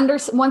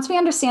 Once we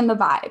understand the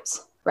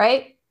vibes,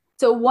 right?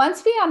 So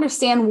once we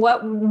understand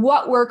what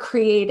we're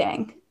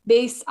creating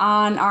based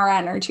on our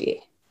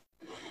energy,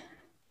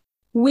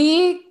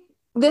 we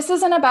this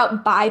isn't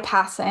about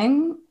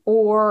bypassing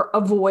or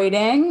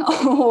avoiding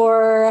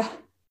or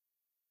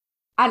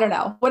I don't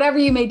know, whatever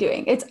you may be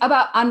doing. It's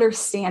about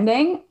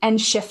understanding and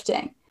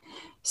shifting.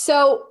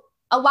 So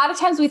a lot of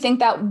times we think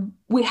that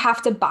we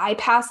have to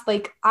bypass,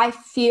 like, I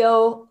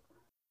feel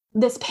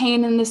this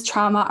pain and this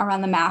trauma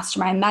around the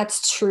mastermind.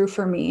 That's true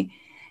for me.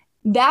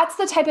 That's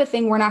the type of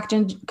thing we're not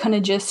going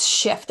to just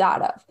shift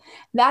out of.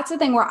 That's the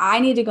thing where I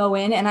need to go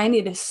in and I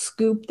need to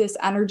scoop this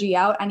energy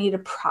out. I need to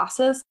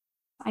process.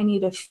 I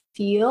need to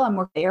feel. I'm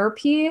working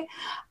therapy.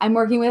 I'm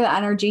working with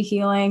energy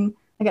healing.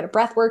 I got a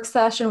breath work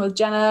session with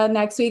Jenna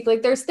next week.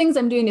 Like, there's things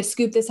I'm doing to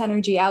scoop this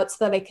energy out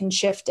so that I can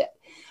shift it.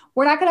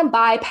 We're not going to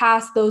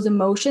bypass those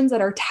emotions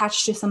that are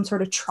attached to some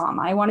sort of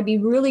trauma. I want to be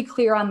really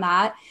clear on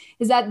that,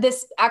 is that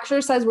this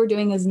exercise we're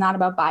doing is not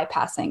about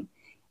bypassing.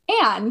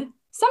 And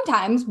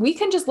sometimes we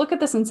can just look at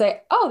this and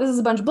say, oh, this is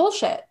a bunch of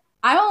bullshit.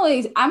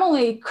 I'm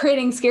only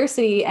creating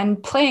scarcity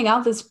and playing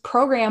out this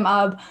program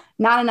of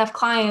not enough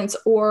clients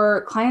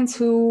or clients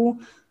who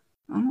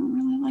I don't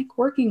really like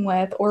working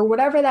with or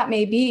whatever that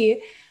may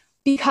be,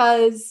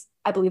 because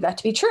I believe that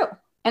to be true.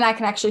 And I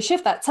can actually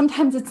shift that.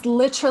 Sometimes it's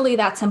literally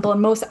that simple.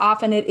 And most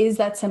often it is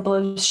that simple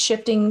as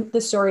shifting the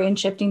story and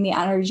shifting the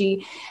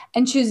energy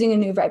and choosing a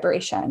new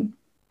vibration.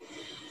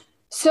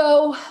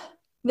 So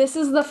this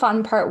is the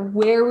fun part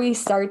where we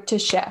start to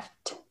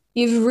shift.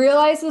 You've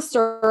realized the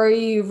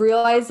story, you've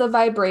realized the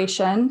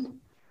vibration.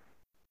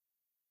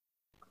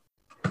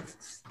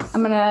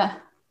 I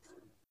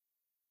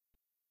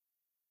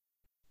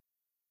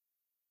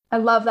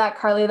love that,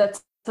 Carly.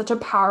 That's such a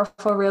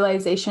powerful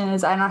realization,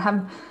 is I don't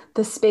have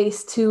the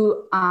space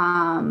to,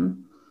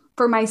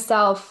 for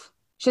myself,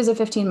 she has a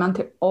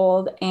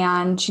 15-month-old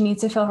and she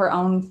needs to fill her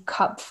own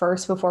cup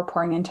first before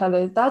pouring into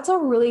others. That's a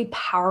really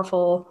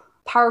powerful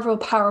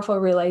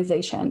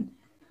realization.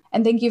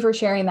 And thank you for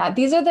sharing that.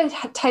 These are the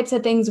types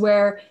of things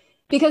where,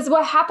 because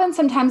what happens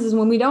sometimes is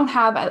when we don't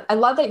have, I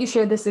love that you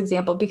shared this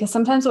example, because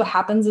sometimes what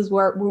happens is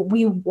where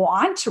we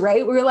want,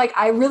 right? We're like,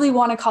 I really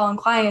want to call in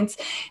clients,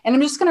 and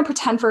I'm just going to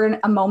pretend for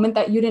a moment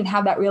that you didn't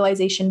have that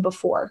realization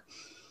before.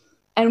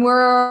 And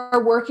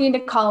we're working to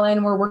call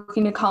in,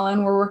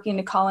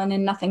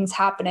 and nothing's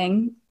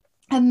happening.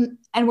 And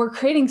we're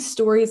creating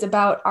stories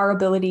about our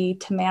ability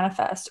to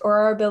manifest, or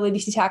our ability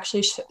to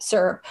actually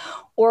serve,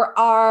 or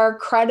our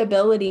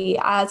credibility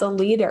as a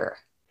leader.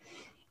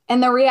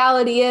 And the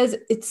reality is,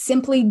 it's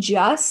simply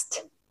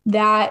just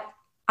that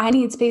I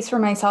need space for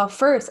myself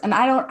first. And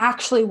I don't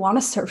actually want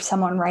to serve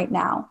someone right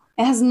now.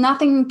 It has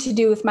nothing to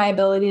do with my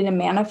ability to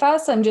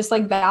manifest. I'm just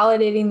like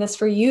validating this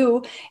for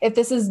you. If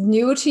this is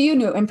new to you,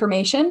 new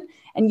information,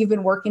 and you've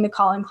been working to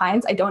call in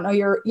clients, I don't know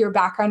your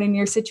background and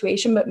your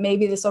situation, but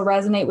maybe this will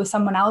resonate with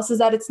someone else, is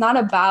that it's not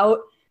about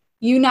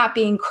you not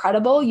being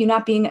credible, you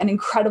not being an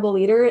incredible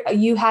leader,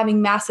 you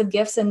having massive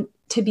gifts and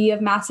to be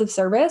of massive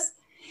service.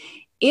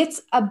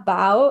 It's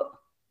about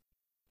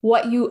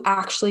what you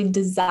actually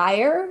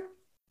desire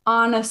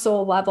on a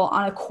soul level,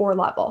 on a core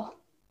level.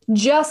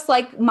 Just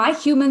like my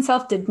human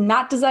self did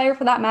not desire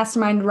for that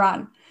mastermind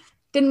run.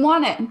 Didn't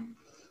want it.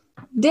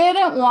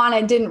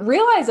 Didn't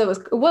realize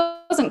it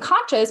wasn't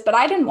conscious, but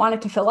I didn't want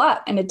it to fill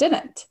up, and it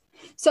didn't.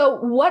 So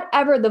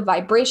whatever the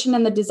vibration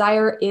and the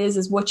desire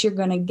is what you're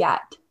going to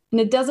get.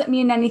 And it doesn't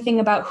mean anything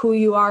about who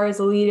you are as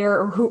a leader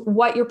or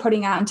what you're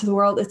putting out into the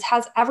world. It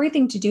has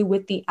everything to do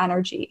with the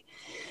energy.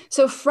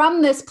 So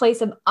from this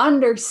place of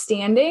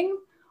understanding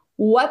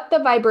what the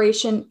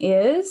vibration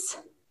is,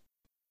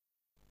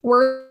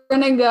 we're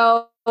going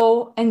to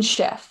go and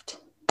shift.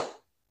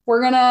 We're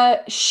going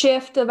to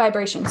shift the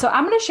vibration. So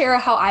I'm going to share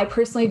how I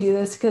personally do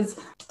this, because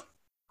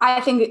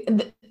I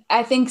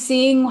think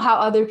seeing how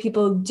other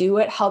people do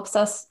it helps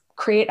us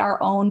create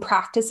our own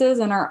practices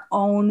and our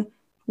own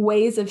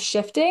ways of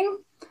shifting.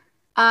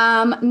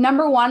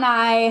 Number one,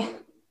 I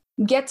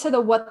get to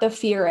what the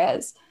fear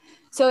is.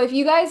 So if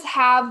you guys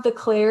have the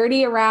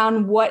clarity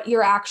around what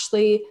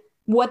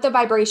the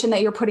vibration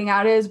that you're putting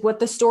out is, what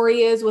the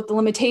story is, what the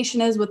limitation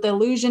is, what the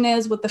illusion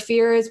is, what the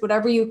fear is,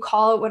 whatever you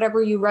call it,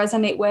 whatever you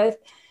resonate with,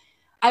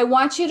 I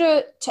want you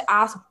to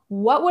ask,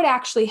 what would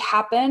actually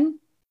happen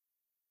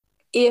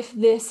if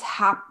this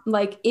happened?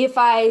 Like, if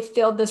I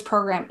filled this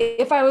program,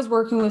 if I was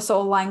working with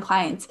soul aligned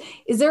clients,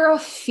 is there a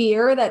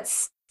fear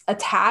that's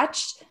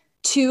attached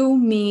to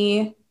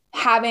me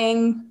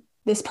having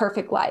this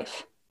perfect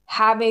life?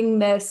 Having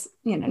this,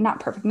 not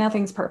perfect,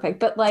 nothing's perfect,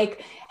 but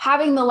like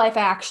having the life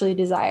I actually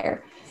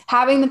desire,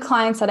 having the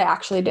clients that I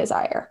actually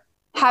desire,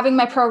 having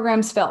my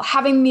programs fill,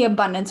 having the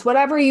abundance,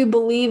 whatever you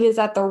believe is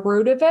at the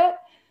root of it,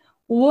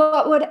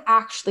 what would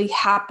actually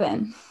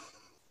happen?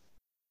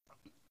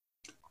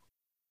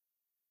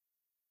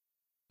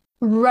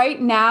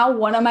 Right now,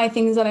 one of my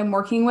things that I'm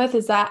working with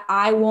is that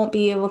I won't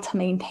be able to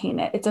maintain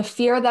it. It's a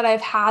fear that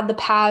I've had the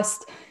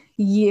past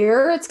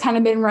year. It's kind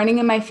of been running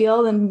in my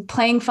field and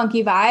playing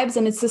funky vibes.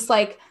 And it's this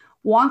like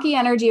wonky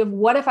energy of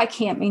what if I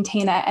can't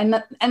maintain it?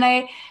 And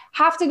I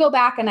have to go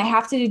back and I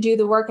have to do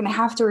the work and I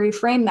have to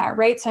reframe that,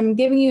 right? So I'm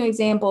giving you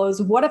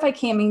examples. What if I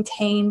can't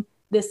maintain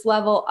this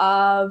level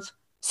of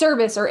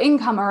service or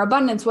income or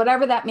abundance,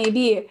 whatever that may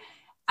be?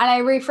 And I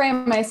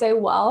reframe and I say,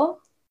 well,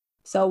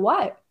 so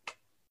what?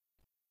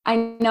 I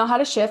know how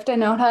to shift. I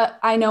know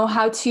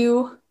how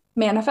to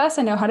manifest.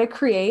 I know how to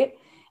create.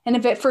 And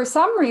if it, for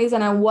some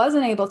reason, I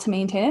wasn't able to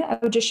maintain it, I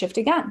would just shift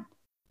again.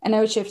 And I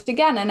would shift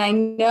again. And I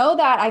know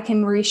that I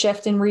can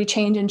reshift and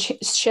rechange and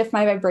shift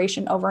my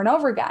vibration over and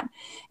over again.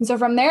 And so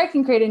from there, I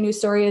can create a new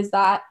story is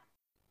that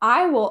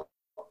I will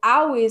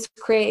always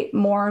create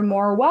more and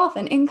more wealth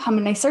and income.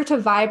 And I start to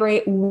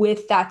vibrate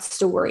with that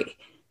story.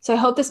 So I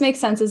hope this makes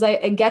sense as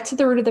I get to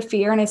the root of the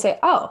fear and I say,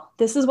 oh,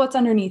 this is what's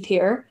underneath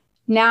here.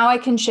 Now I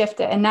can shift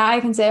it. And now I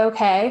can say,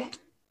 okay,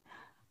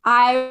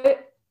 I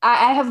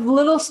have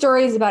little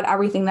stories about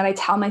everything that I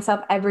tell myself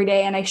every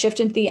day, and I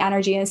shift into the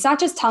energy. And it's not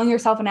just telling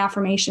yourself an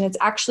affirmation, it's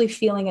actually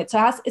feeling it.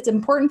 So it's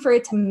important for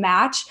it to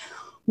match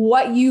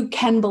what you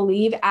can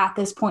believe at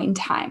this point in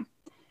time,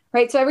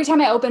 right? So every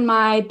time I open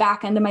my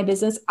back end of my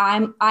business,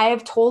 I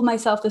have told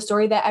myself the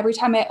story that every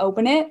time I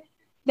open it,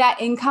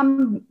 that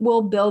income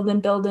will build and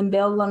build and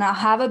build, and I'll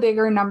have a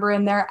bigger number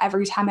in there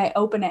every time I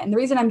open it. And the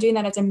reason I'm doing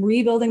that is I'm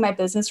rebuilding my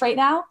business right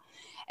now.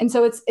 And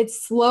so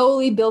it's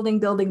slowly building.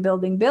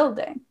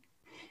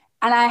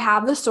 And I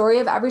have the story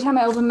of every time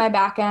I open my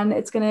back end,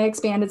 it's going to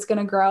expand, it's going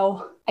to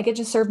grow. I get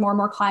to serve more and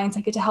more clients.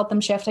 I get to help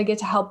them shift. I get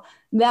to help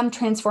them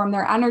transform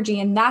their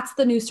energy. And that's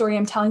the new story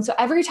I'm telling. So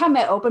every time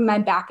I open my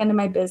back end of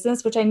my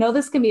business, which I know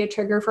this can be a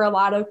trigger for a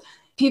lot of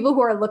people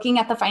who are looking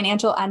at the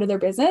financial end of their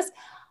business,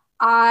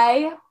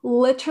 I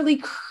literally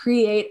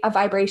create a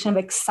vibration of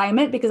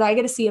excitement because I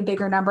get to see a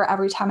bigger number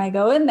every time I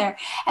go in there.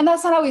 And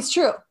that's not always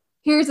true.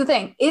 Here's the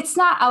thing. It's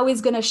not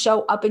always going to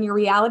show up in your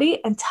reality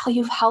until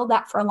you've held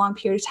that for a long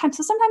period of time.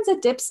 So sometimes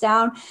it dips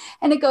down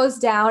and it goes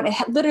down.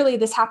 Literally,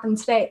 this happened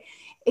today.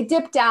 It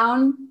dipped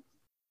down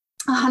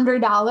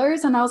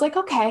 $100 and I was like,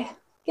 okay,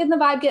 get in the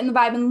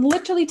vibe. And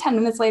literally 10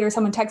 minutes later,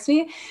 someone texted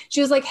me.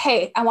 She was like,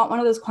 hey, I want one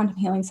of those quantum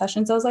healing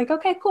sessions. I was like,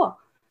 okay, cool.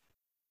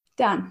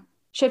 Done.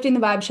 Shifting the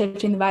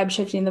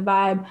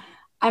vibe.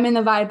 I'm in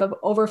the vibe of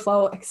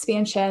overflow,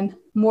 expansion,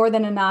 more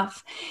than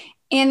enough.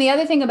 And the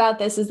other thing about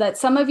this is that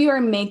some of you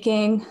are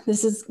making,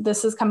 this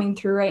is coming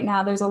through right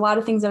now. There's a lot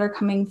of things that are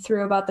coming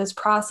through about this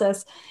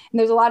process. And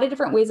there's a lot of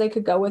different ways I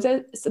could go with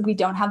it. So we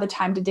don't have the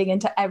time to dig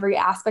into every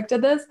aspect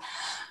of this.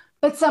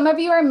 But some of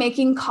you are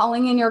making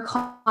calling in your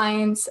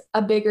clients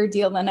a bigger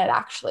deal than it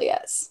actually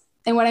is.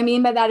 And what I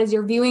mean by that is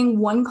you're viewing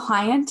one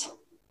client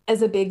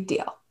as a big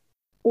deal,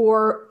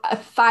 or a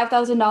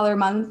 $5,000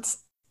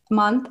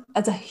 month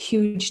as a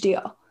huge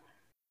deal.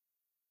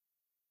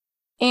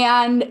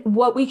 And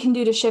what we can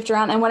do to shift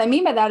around. And what I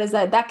mean by that is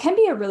that can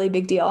be a really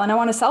big deal. And I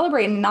want to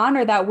celebrate and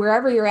honor that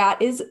wherever you're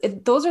at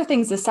those are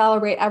things to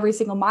celebrate every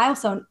single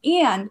milestone.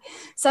 And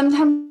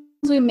sometimes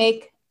we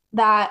make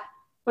that,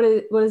 what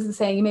is the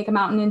saying? You make a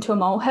mountain into a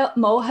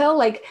molehill,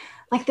 like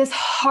this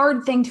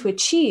hard thing to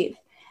achieve.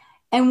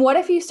 And what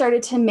if you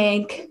started to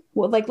make,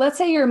 let's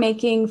say you're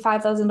making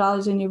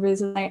 $5,000 in your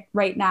business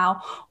right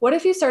now. What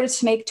if you started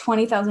to make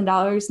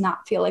 $20,000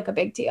 not feel like a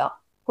big deal?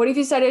 What if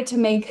you started to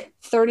make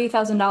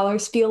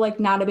 $30,000 feel like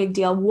not a big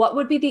deal? What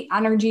would be the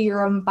energy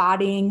you're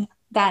embodying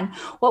then?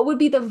 What would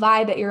be the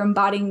vibe that you're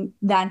embodying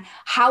then?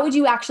 How would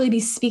you actually be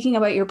speaking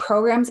about your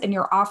programs and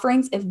your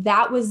offerings if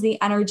that was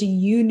the energy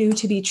you knew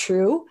to be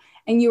true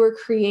and you were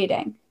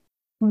creating?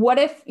 What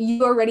if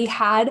you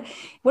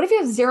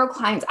have 0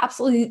 clients,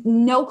 absolutely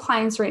no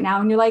clients right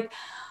now, and you're like,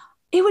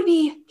 it would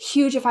be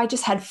huge if I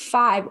just had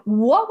 5.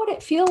 What would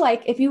it feel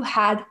like if you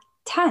had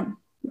 10?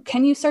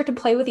 Can you start to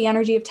play with the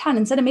energy of 10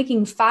 instead of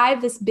making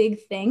 5 this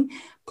big thing,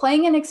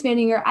 playing and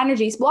expanding your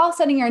energies while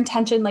setting your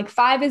intention? Like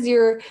 5 is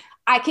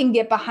I can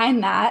get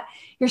behind that.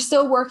 You're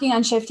still working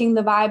on shifting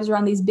the vibes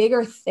around these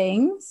bigger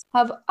things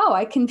of,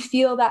 I can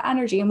feel that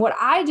energy. And what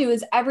I do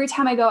is every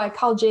time I go, I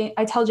tell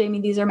Jamie,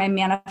 these are my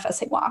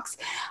manifesting walks.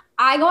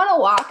 I go on a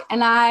walk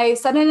and I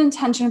set an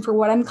intention for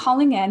what I'm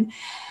calling in,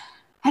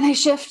 and I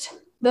shift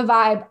the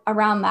vibe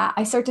around that.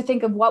 I start to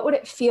think of what would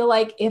it feel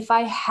like if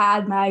I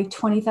had my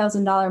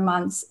 $20,000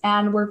 months.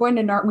 And we're going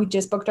to we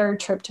just booked our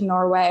trip to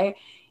Norway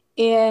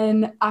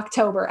in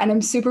October, and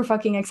I'm super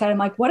fucking excited. I'm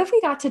like, what if we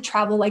got to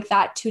travel like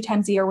that 2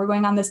 times a year? We're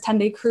going on this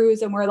 10-day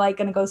cruise and we're like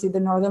going to go see the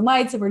Northern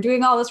Lights and we're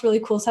doing all this really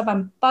cool stuff.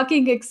 I'm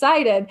fucking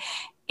excited.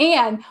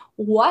 And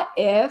what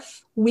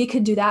if we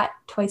could do that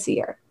twice a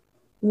year?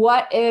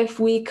 What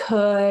if we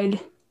could,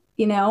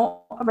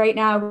 right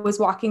now I was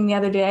walking the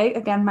other day.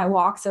 Again, my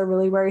walks are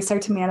really where I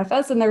start to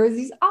manifest. And there was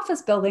this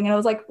office building. And I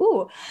was like,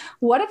 ooh,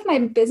 what if my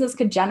business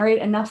could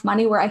generate enough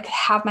money where I could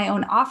have my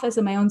own office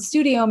and my own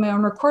studio, my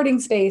own recording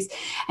space.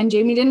 And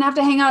Jamie didn't have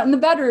to hang out in the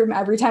bedroom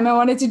every time I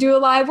wanted to do a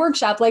live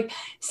workshop, like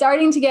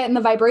starting to get in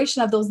the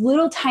vibration of those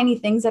little tiny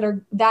things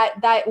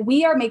that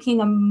we are making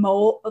a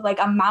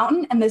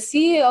mountain. And the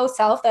CEO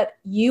self that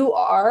you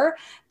are,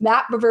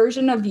 that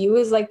version of you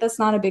is like, that's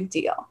not a big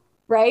deal.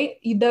 Right?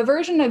 The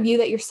version of you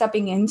that you're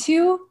stepping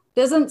into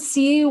doesn't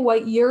see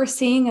what you're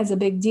seeing as a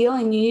big deal.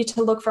 And you need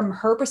to look from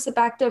her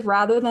perspective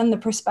rather than the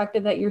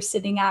perspective that you're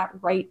sitting at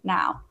right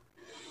now.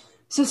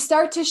 So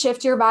start to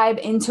shift your vibe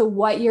into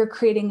what you're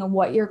creating and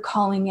what you're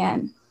calling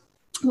in.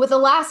 with the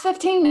last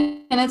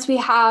 15 minutes we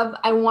have,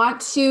 I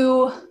want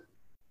to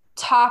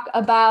talk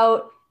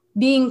about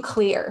being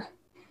clear.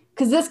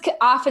 Because this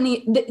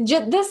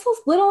this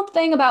little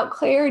thing about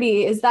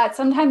clarity is that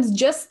sometimes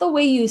just the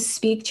way you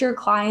speak to your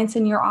clients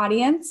and your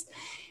audience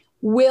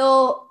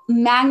will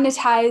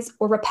magnetize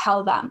or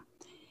repel them.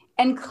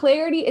 And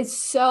clarity is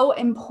so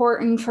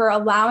important for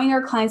allowing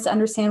our clients to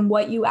understand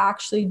what you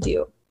actually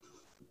do.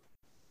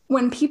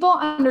 When people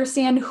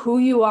understand who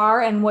you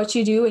are and what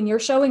you do, and you're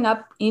showing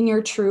up in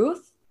your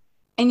truth,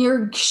 and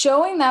you're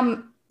showing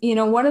them,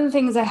 one of the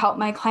things I help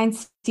my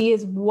clients see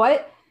is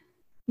what,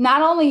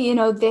 not only,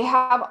 they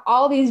have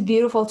all these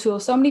beautiful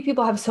tools. So many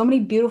people have so many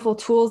beautiful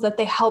tools that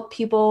they help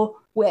people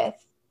with.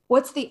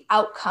 What's the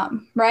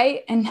outcome,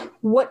 right? And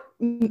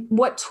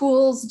what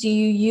tools do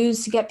you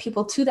use to get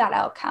people to that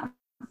outcome?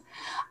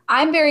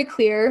 I'm very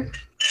clear.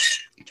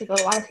 Drink a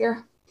little water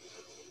here.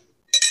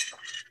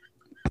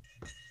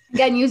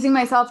 Again, using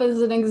myself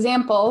as an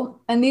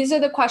example, and these are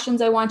the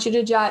questions I want you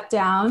to jot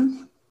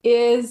down,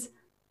 is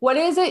what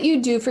is it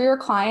you do for your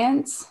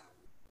clients?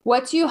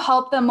 What do you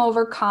help them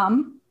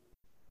overcome?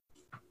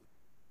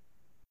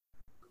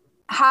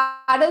 How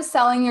does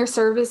selling your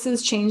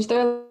services change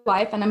their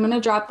life? And I'm going to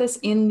drop this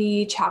in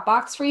the chat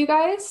box for you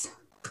guys.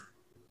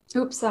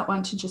 Oops, that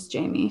went to just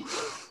Jamie.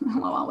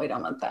 Well, we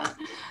don't want that.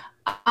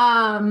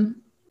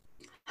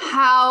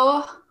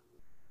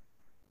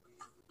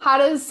 How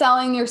does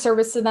selling your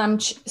services to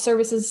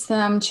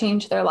them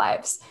change their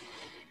lives?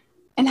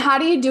 And how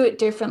do you do it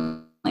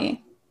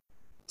differently?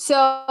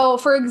 So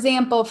for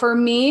example, for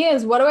me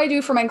is what do I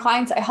do for my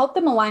clients? I help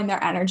them align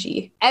their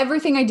energy.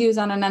 Everything I do is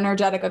on an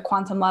energetic, a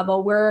quantum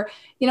level where,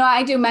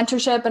 I do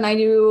mentorship and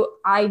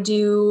I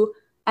do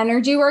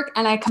energy work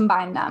and I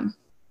combine them.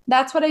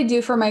 That's what I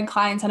do for my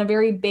clients on a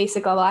very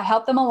basic level. I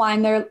help them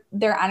align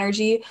their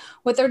energy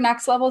with their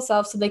next level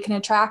self so they can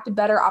attract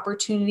better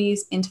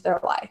opportunities into their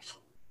life.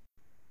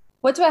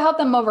 What do I help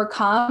them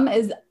overcome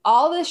is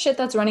all this shit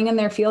that's running in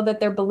their field that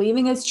they're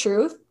believing is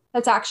truth.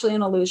 That's actually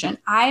an illusion.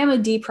 I am a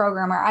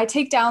deprogrammer. I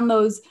take down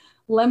those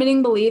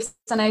limiting beliefs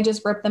and I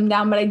just rip them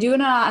down, but I do it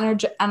on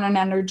an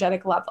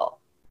energetic level.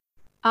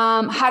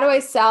 How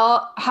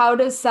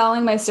does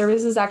selling my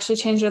services actually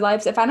change their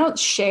lives? If I don't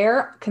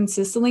share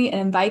consistently and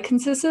invite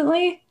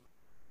consistently,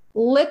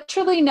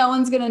 literally no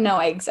one's going to know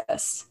I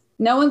exist.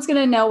 No one's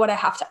going to know what I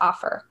have to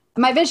offer.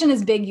 My vision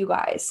is big, you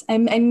guys. I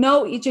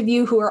know each of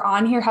you who are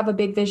on here have a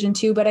big vision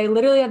too, but I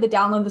literally had the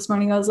download this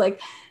morning. I was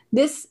like,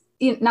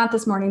 not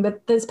this morning,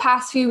 but this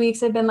past few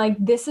weeks, I've been like,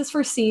 this is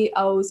for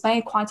CEOs,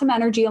 my quantum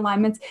energy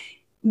alignments.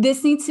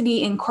 This needs to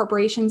be in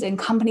corporations and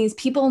companies.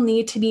 People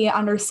need to be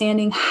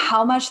understanding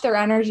how much their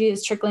energy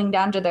is trickling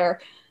down to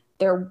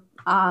their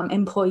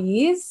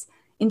employees,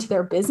 into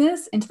their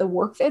business, into the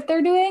work that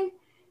they're doing.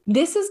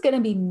 This is going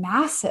to be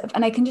massive.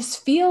 And I can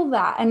just feel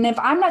that. And if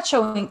I'm not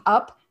showing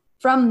up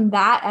from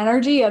that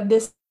energy of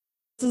this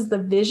is the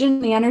vision,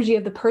 the energy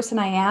of the person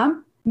I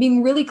am,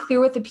 being really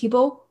clear with the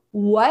people,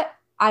 what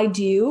I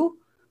do,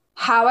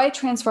 how I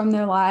transform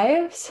their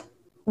lives,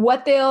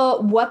 what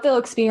they'll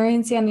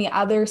experience on the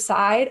other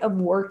side of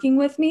working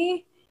with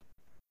me.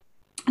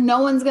 No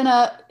one's going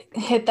to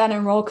hit that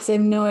enroll because they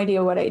have no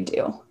idea what I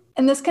do.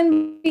 And this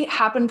can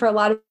happen for a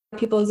lot of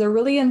people is they're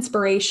really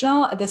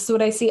inspirational. This is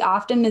what I see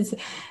often is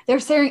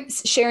they're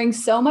sharing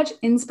so much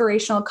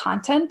inspirational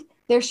content.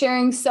 They're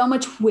sharing so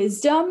much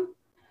wisdom,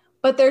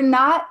 but they're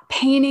not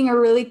painting a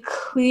really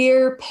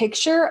clear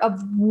picture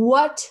of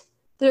what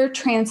their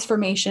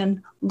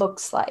transformation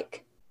looks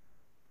like.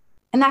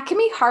 And that can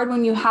be hard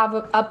when you have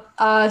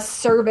a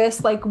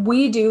service like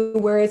we do,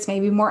 where it's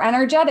maybe more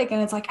energetic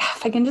and it's like,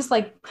 if I can just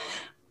like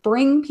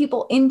bring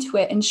people into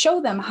it and show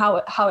them how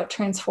it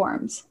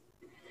transforms.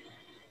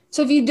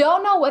 So if you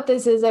don't know what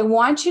this is, I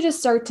want you to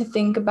start to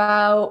think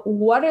about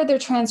what are the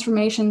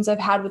transformations I've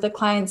had with the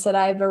clients that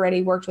I've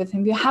already worked with.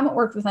 And if you haven't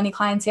worked with any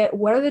clients yet,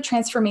 what are the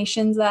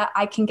transformations that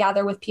I can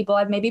gather with people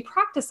I've maybe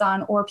practiced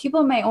on, or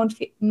people in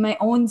my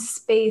own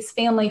space,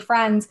 family,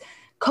 friends,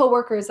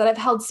 coworkers that I've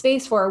held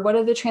space for? What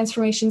are the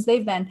transformations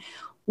they've been?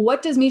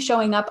 What does me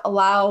showing up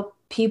allow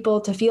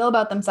people to feel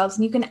about themselves?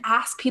 And you can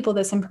ask people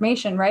this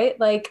information, right?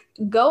 Like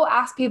go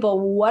ask people,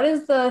 what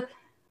is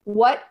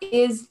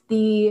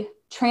the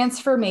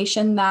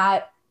transformation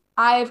that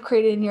I have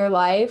created in your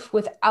life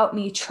without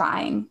me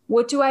trying?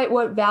 What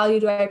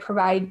value do I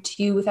provide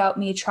to you without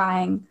me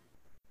trying?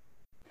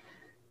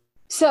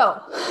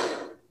 So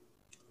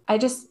I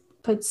just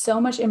put so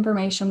much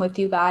information with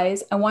you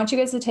guys. I want you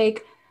guys to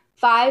take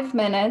 5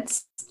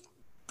 minutes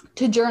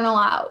to journal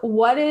out.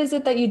 What is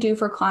it that you do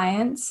for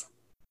clients?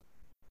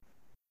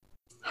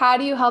 How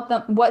do you help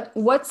them?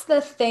 What's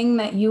the thing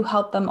that you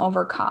help them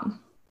overcome?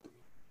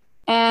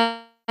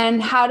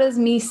 And how does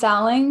me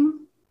selling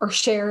or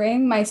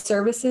sharing my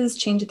services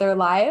change their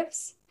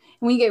lives?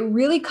 And when you get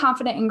really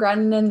confident and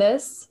grounded in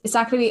this, it's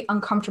not going to be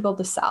uncomfortable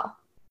to sell.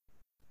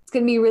 It's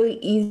going to be really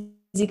easy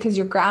because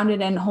you're grounded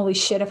in, holy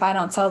shit, if I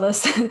don't sell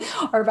this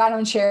or if I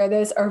don't share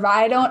this, or if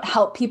I don't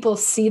help people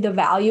see the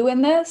value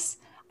in this,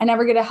 I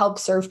never get to help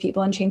serve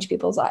people and change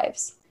people's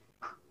lives.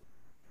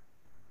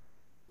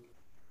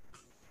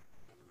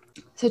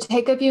 So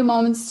take a few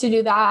moments to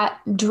do that.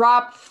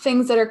 Drop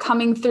things that are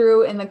coming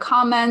through in the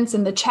comments,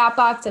 in the chat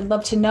box. I'd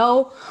love to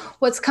know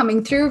what's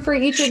coming through for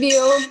each of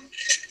you.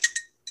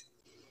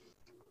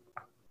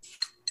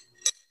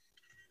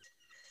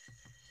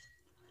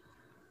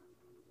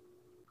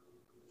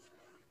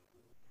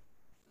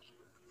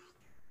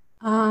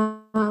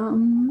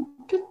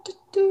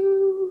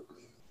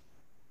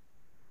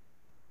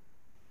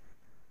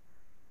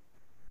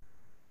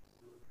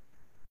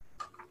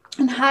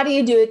 And how do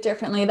you do it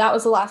differently? That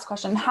was the last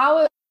question.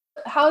 How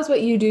is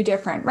what you do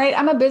different, right?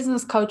 I'm a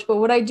business coach, but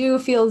what I do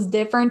feels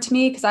different to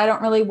me because I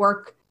don't really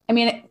work. I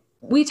mean,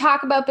 we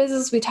talk about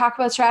business, we talk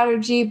about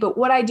strategy, but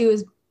what I do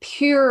is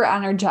pure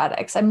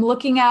energetics. I'm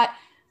looking at,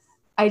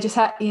 I just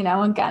had,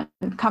 again,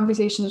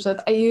 conversations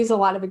with, I use a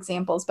lot of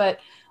examples, but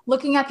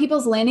looking at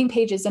people's landing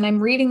pages and I'm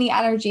reading the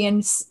energy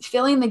and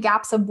filling the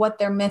gaps of what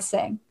they're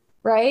missing,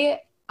 right?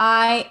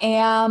 I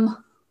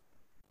am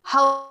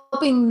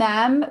helping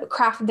them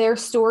craft their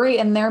story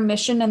and their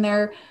mission and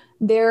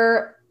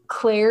their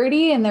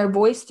clarity and their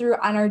voice through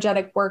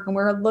energetic work. And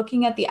we're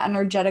looking at the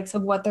energetics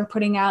of what they're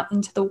putting out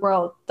into the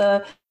world.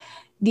 The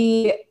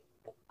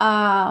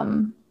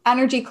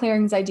energy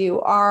clearings I do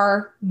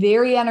are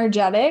very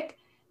energetic,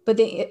 but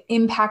they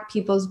impact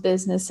people's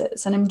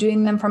businesses, and I'm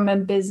doing them from a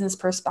business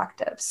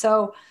perspective.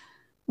 So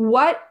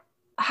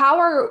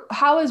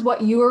how is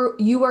what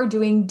you are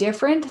doing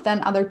different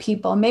than other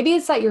people? Maybe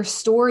it's that your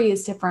story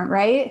is different,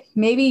 right?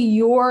 Maybe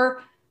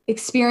your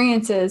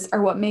experiences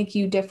are what make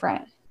you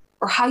different,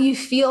 or how you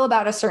feel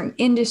about a certain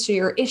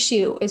industry or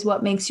issue is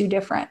what makes you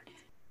different.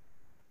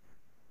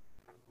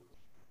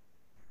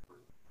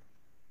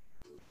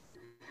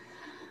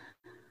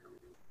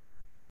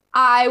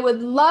 I would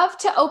love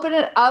to open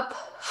it up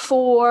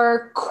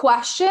for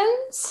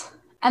questions.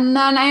 And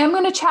then I am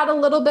going to chat a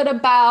little bit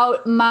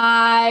about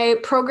my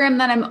program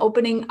that I'm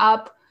opening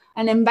up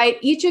and invite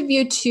each of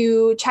you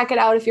to check it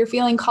out if you're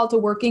feeling called to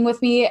working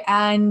with me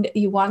and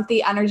you want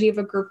the energy of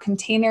a group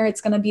container.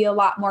 It's going to be a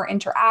lot more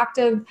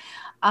interactive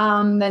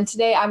than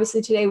today.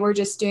 Obviously, today we're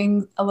just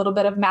doing a little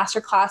bit of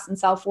masterclass and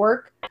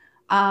self-work.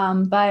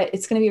 But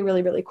it's going to be a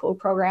really, really cool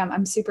program.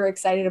 I'm super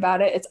excited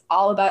about it. It's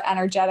all about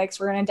energetics.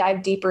 We're going to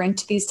dive deeper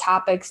into these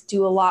topics,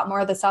 do a lot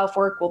more of the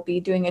self-work. We'll be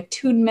doing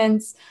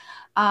attunements.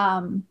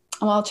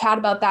 And I'll chat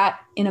about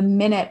that in a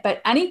minute.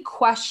 But any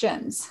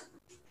questions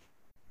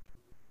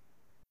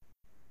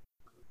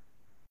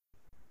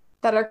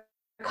that are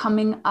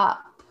coming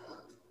up?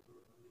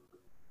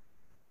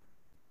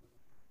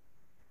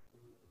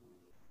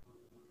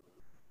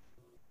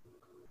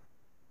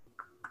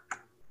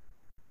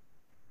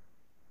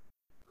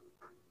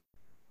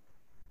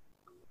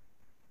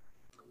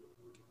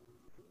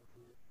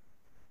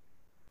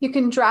 You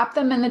can drop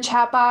them in the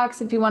chat box.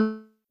 If you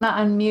want to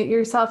unmute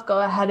yourself, go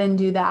ahead and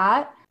do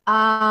that.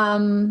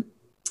 The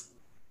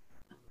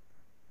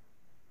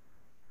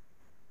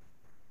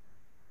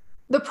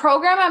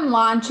program I'm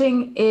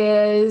launching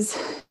it's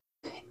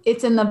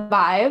in the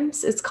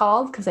vibes, it's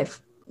called, because it's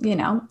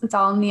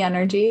all in the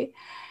energy.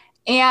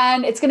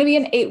 And it's going to be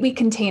an 8-week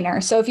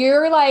container. So if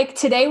you're like,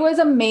 today was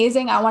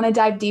amazing, I want to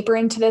dive deeper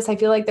into this, I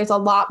feel like there's a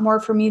lot more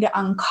for me to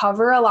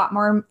uncover, a lot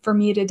more for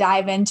me to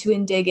dive into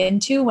and dig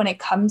into when it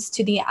comes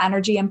to the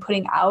energy I'm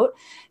putting out,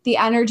 the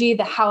energy,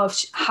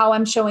 how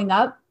I'm showing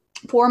up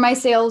for my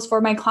sales, for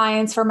my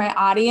clients, for my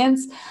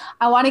audience.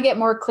 I want to get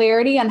more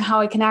clarity on how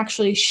I can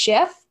actually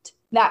shift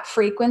that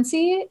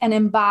frequency and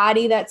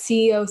embody that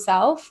CEO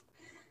self.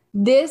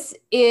 This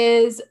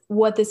is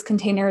what this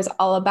container is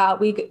all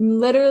about. We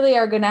literally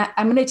I'm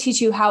going to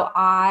teach you how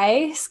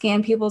I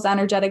scan people's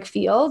energetic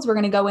fields. We're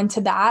going to go into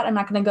that. I'm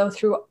not going to go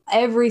through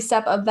every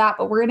step of that,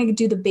 but we're going to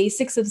do the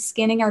basics of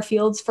scanning our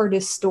fields for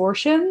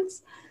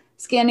distortions,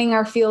 scanning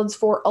our fields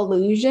for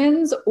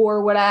illusions,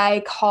 or what I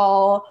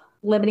call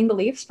limiting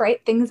beliefs, right?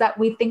 Things that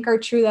we think are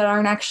true that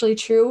aren't actually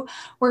true.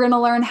 We're going to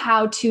learn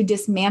how to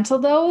dismantle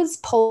those,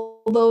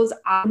 pull those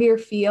out of your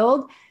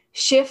field,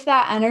 shift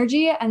that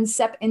energy and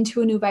step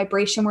into a new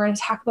vibration. We're going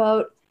to talk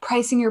about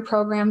pricing your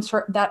programs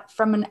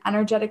from an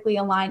energetically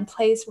aligned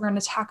place. We're going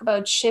to talk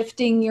about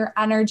shifting your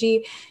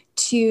energy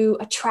to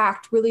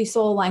attract really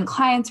soul-aligned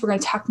clients. We're going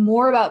to talk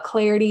more about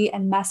clarity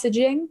and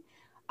messaging.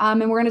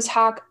 And we're going to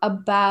talk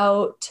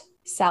about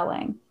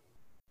selling.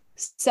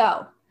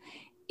 So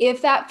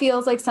if that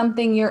feels like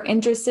something you're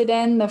interested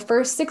in, the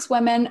first 6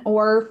 women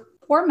or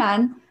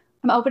men,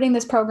 I'm opening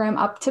this program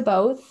up to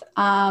both.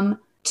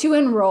 To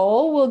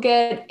enroll, we'll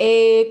get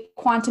a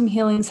quantum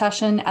healing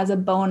session as a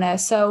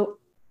bonus. So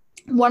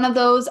one of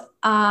those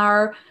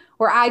are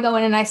where I go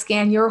in and I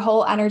scan your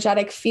whole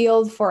energetic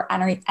field for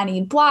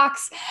any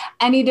blocks,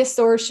 any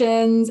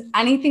distortions,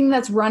 anything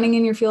that's running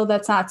in your field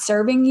that's not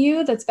serving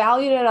you, that's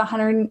valued at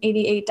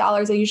 $188.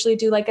 I usually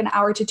do like an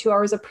hour to 2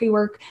 hours of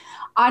pre-work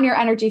on your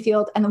energy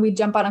field. And then we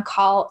jump on a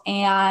call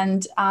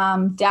and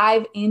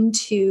dive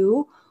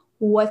into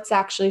what's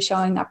actually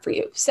showing up for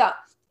you. So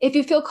if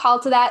you feel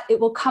called to that, it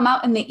will come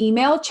out in the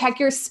email.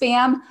 Check your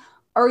spam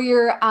or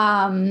your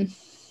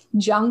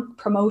junk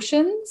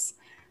promotions.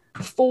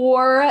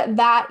 for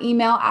that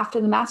email after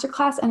the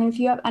masterclass. And if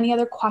you have any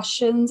other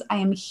questions, I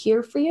am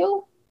here for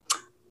you.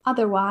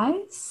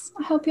 Otherwise,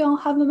 I hope you all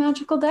have a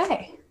magical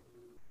day.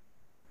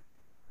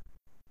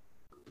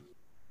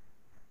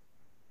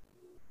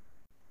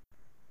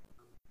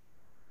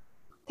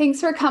 Thanks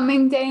for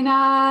coming,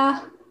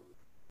 Dana.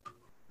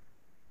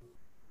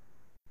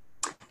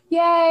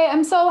 Yay,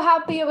 I'm so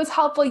happy it was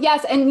helpful.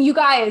 Yes, and you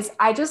guys,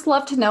 I just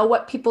love to know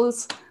what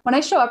when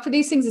I show up for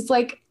these things, it's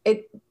like,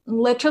 it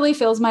literally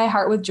fills my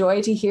heart with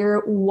joy to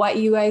hear what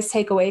you guys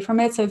take away from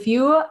it. So if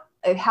you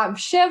have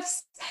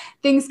shifts,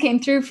 things came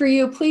through for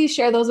you, please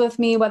share those with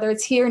me, whether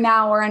it's here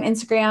now or on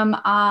Instagram.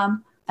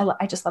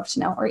 I just love to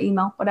know, or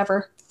email,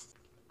 whatever.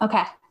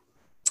 Okay.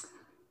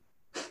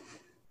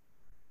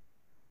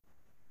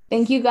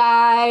 Thank you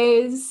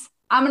guys.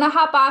 I'm going to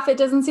hop off. It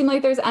doesn't seem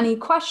like there's any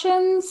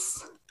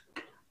questions,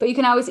 but you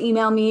can always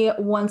email me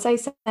once I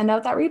send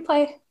out that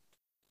replay.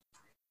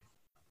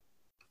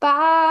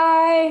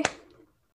 Bye.